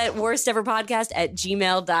 Email us at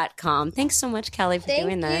worsteverpodcast@gmail.com. Thanks so much, Kelly, for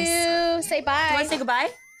doing this. Thank you. Say bye. Do you want to say goodbye?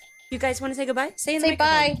 You guys want to say goodbye? Say in the Say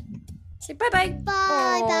bye. microphone. Say bye-bye.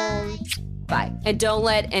 Bye, bye. Bye. And don't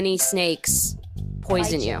let any snakes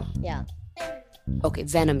poison you. Yeah. Okay,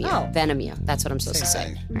 venom you. Oh. Venom you. That's what I'm supposed to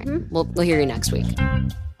Same say. thing. All right. We'll hear you next week.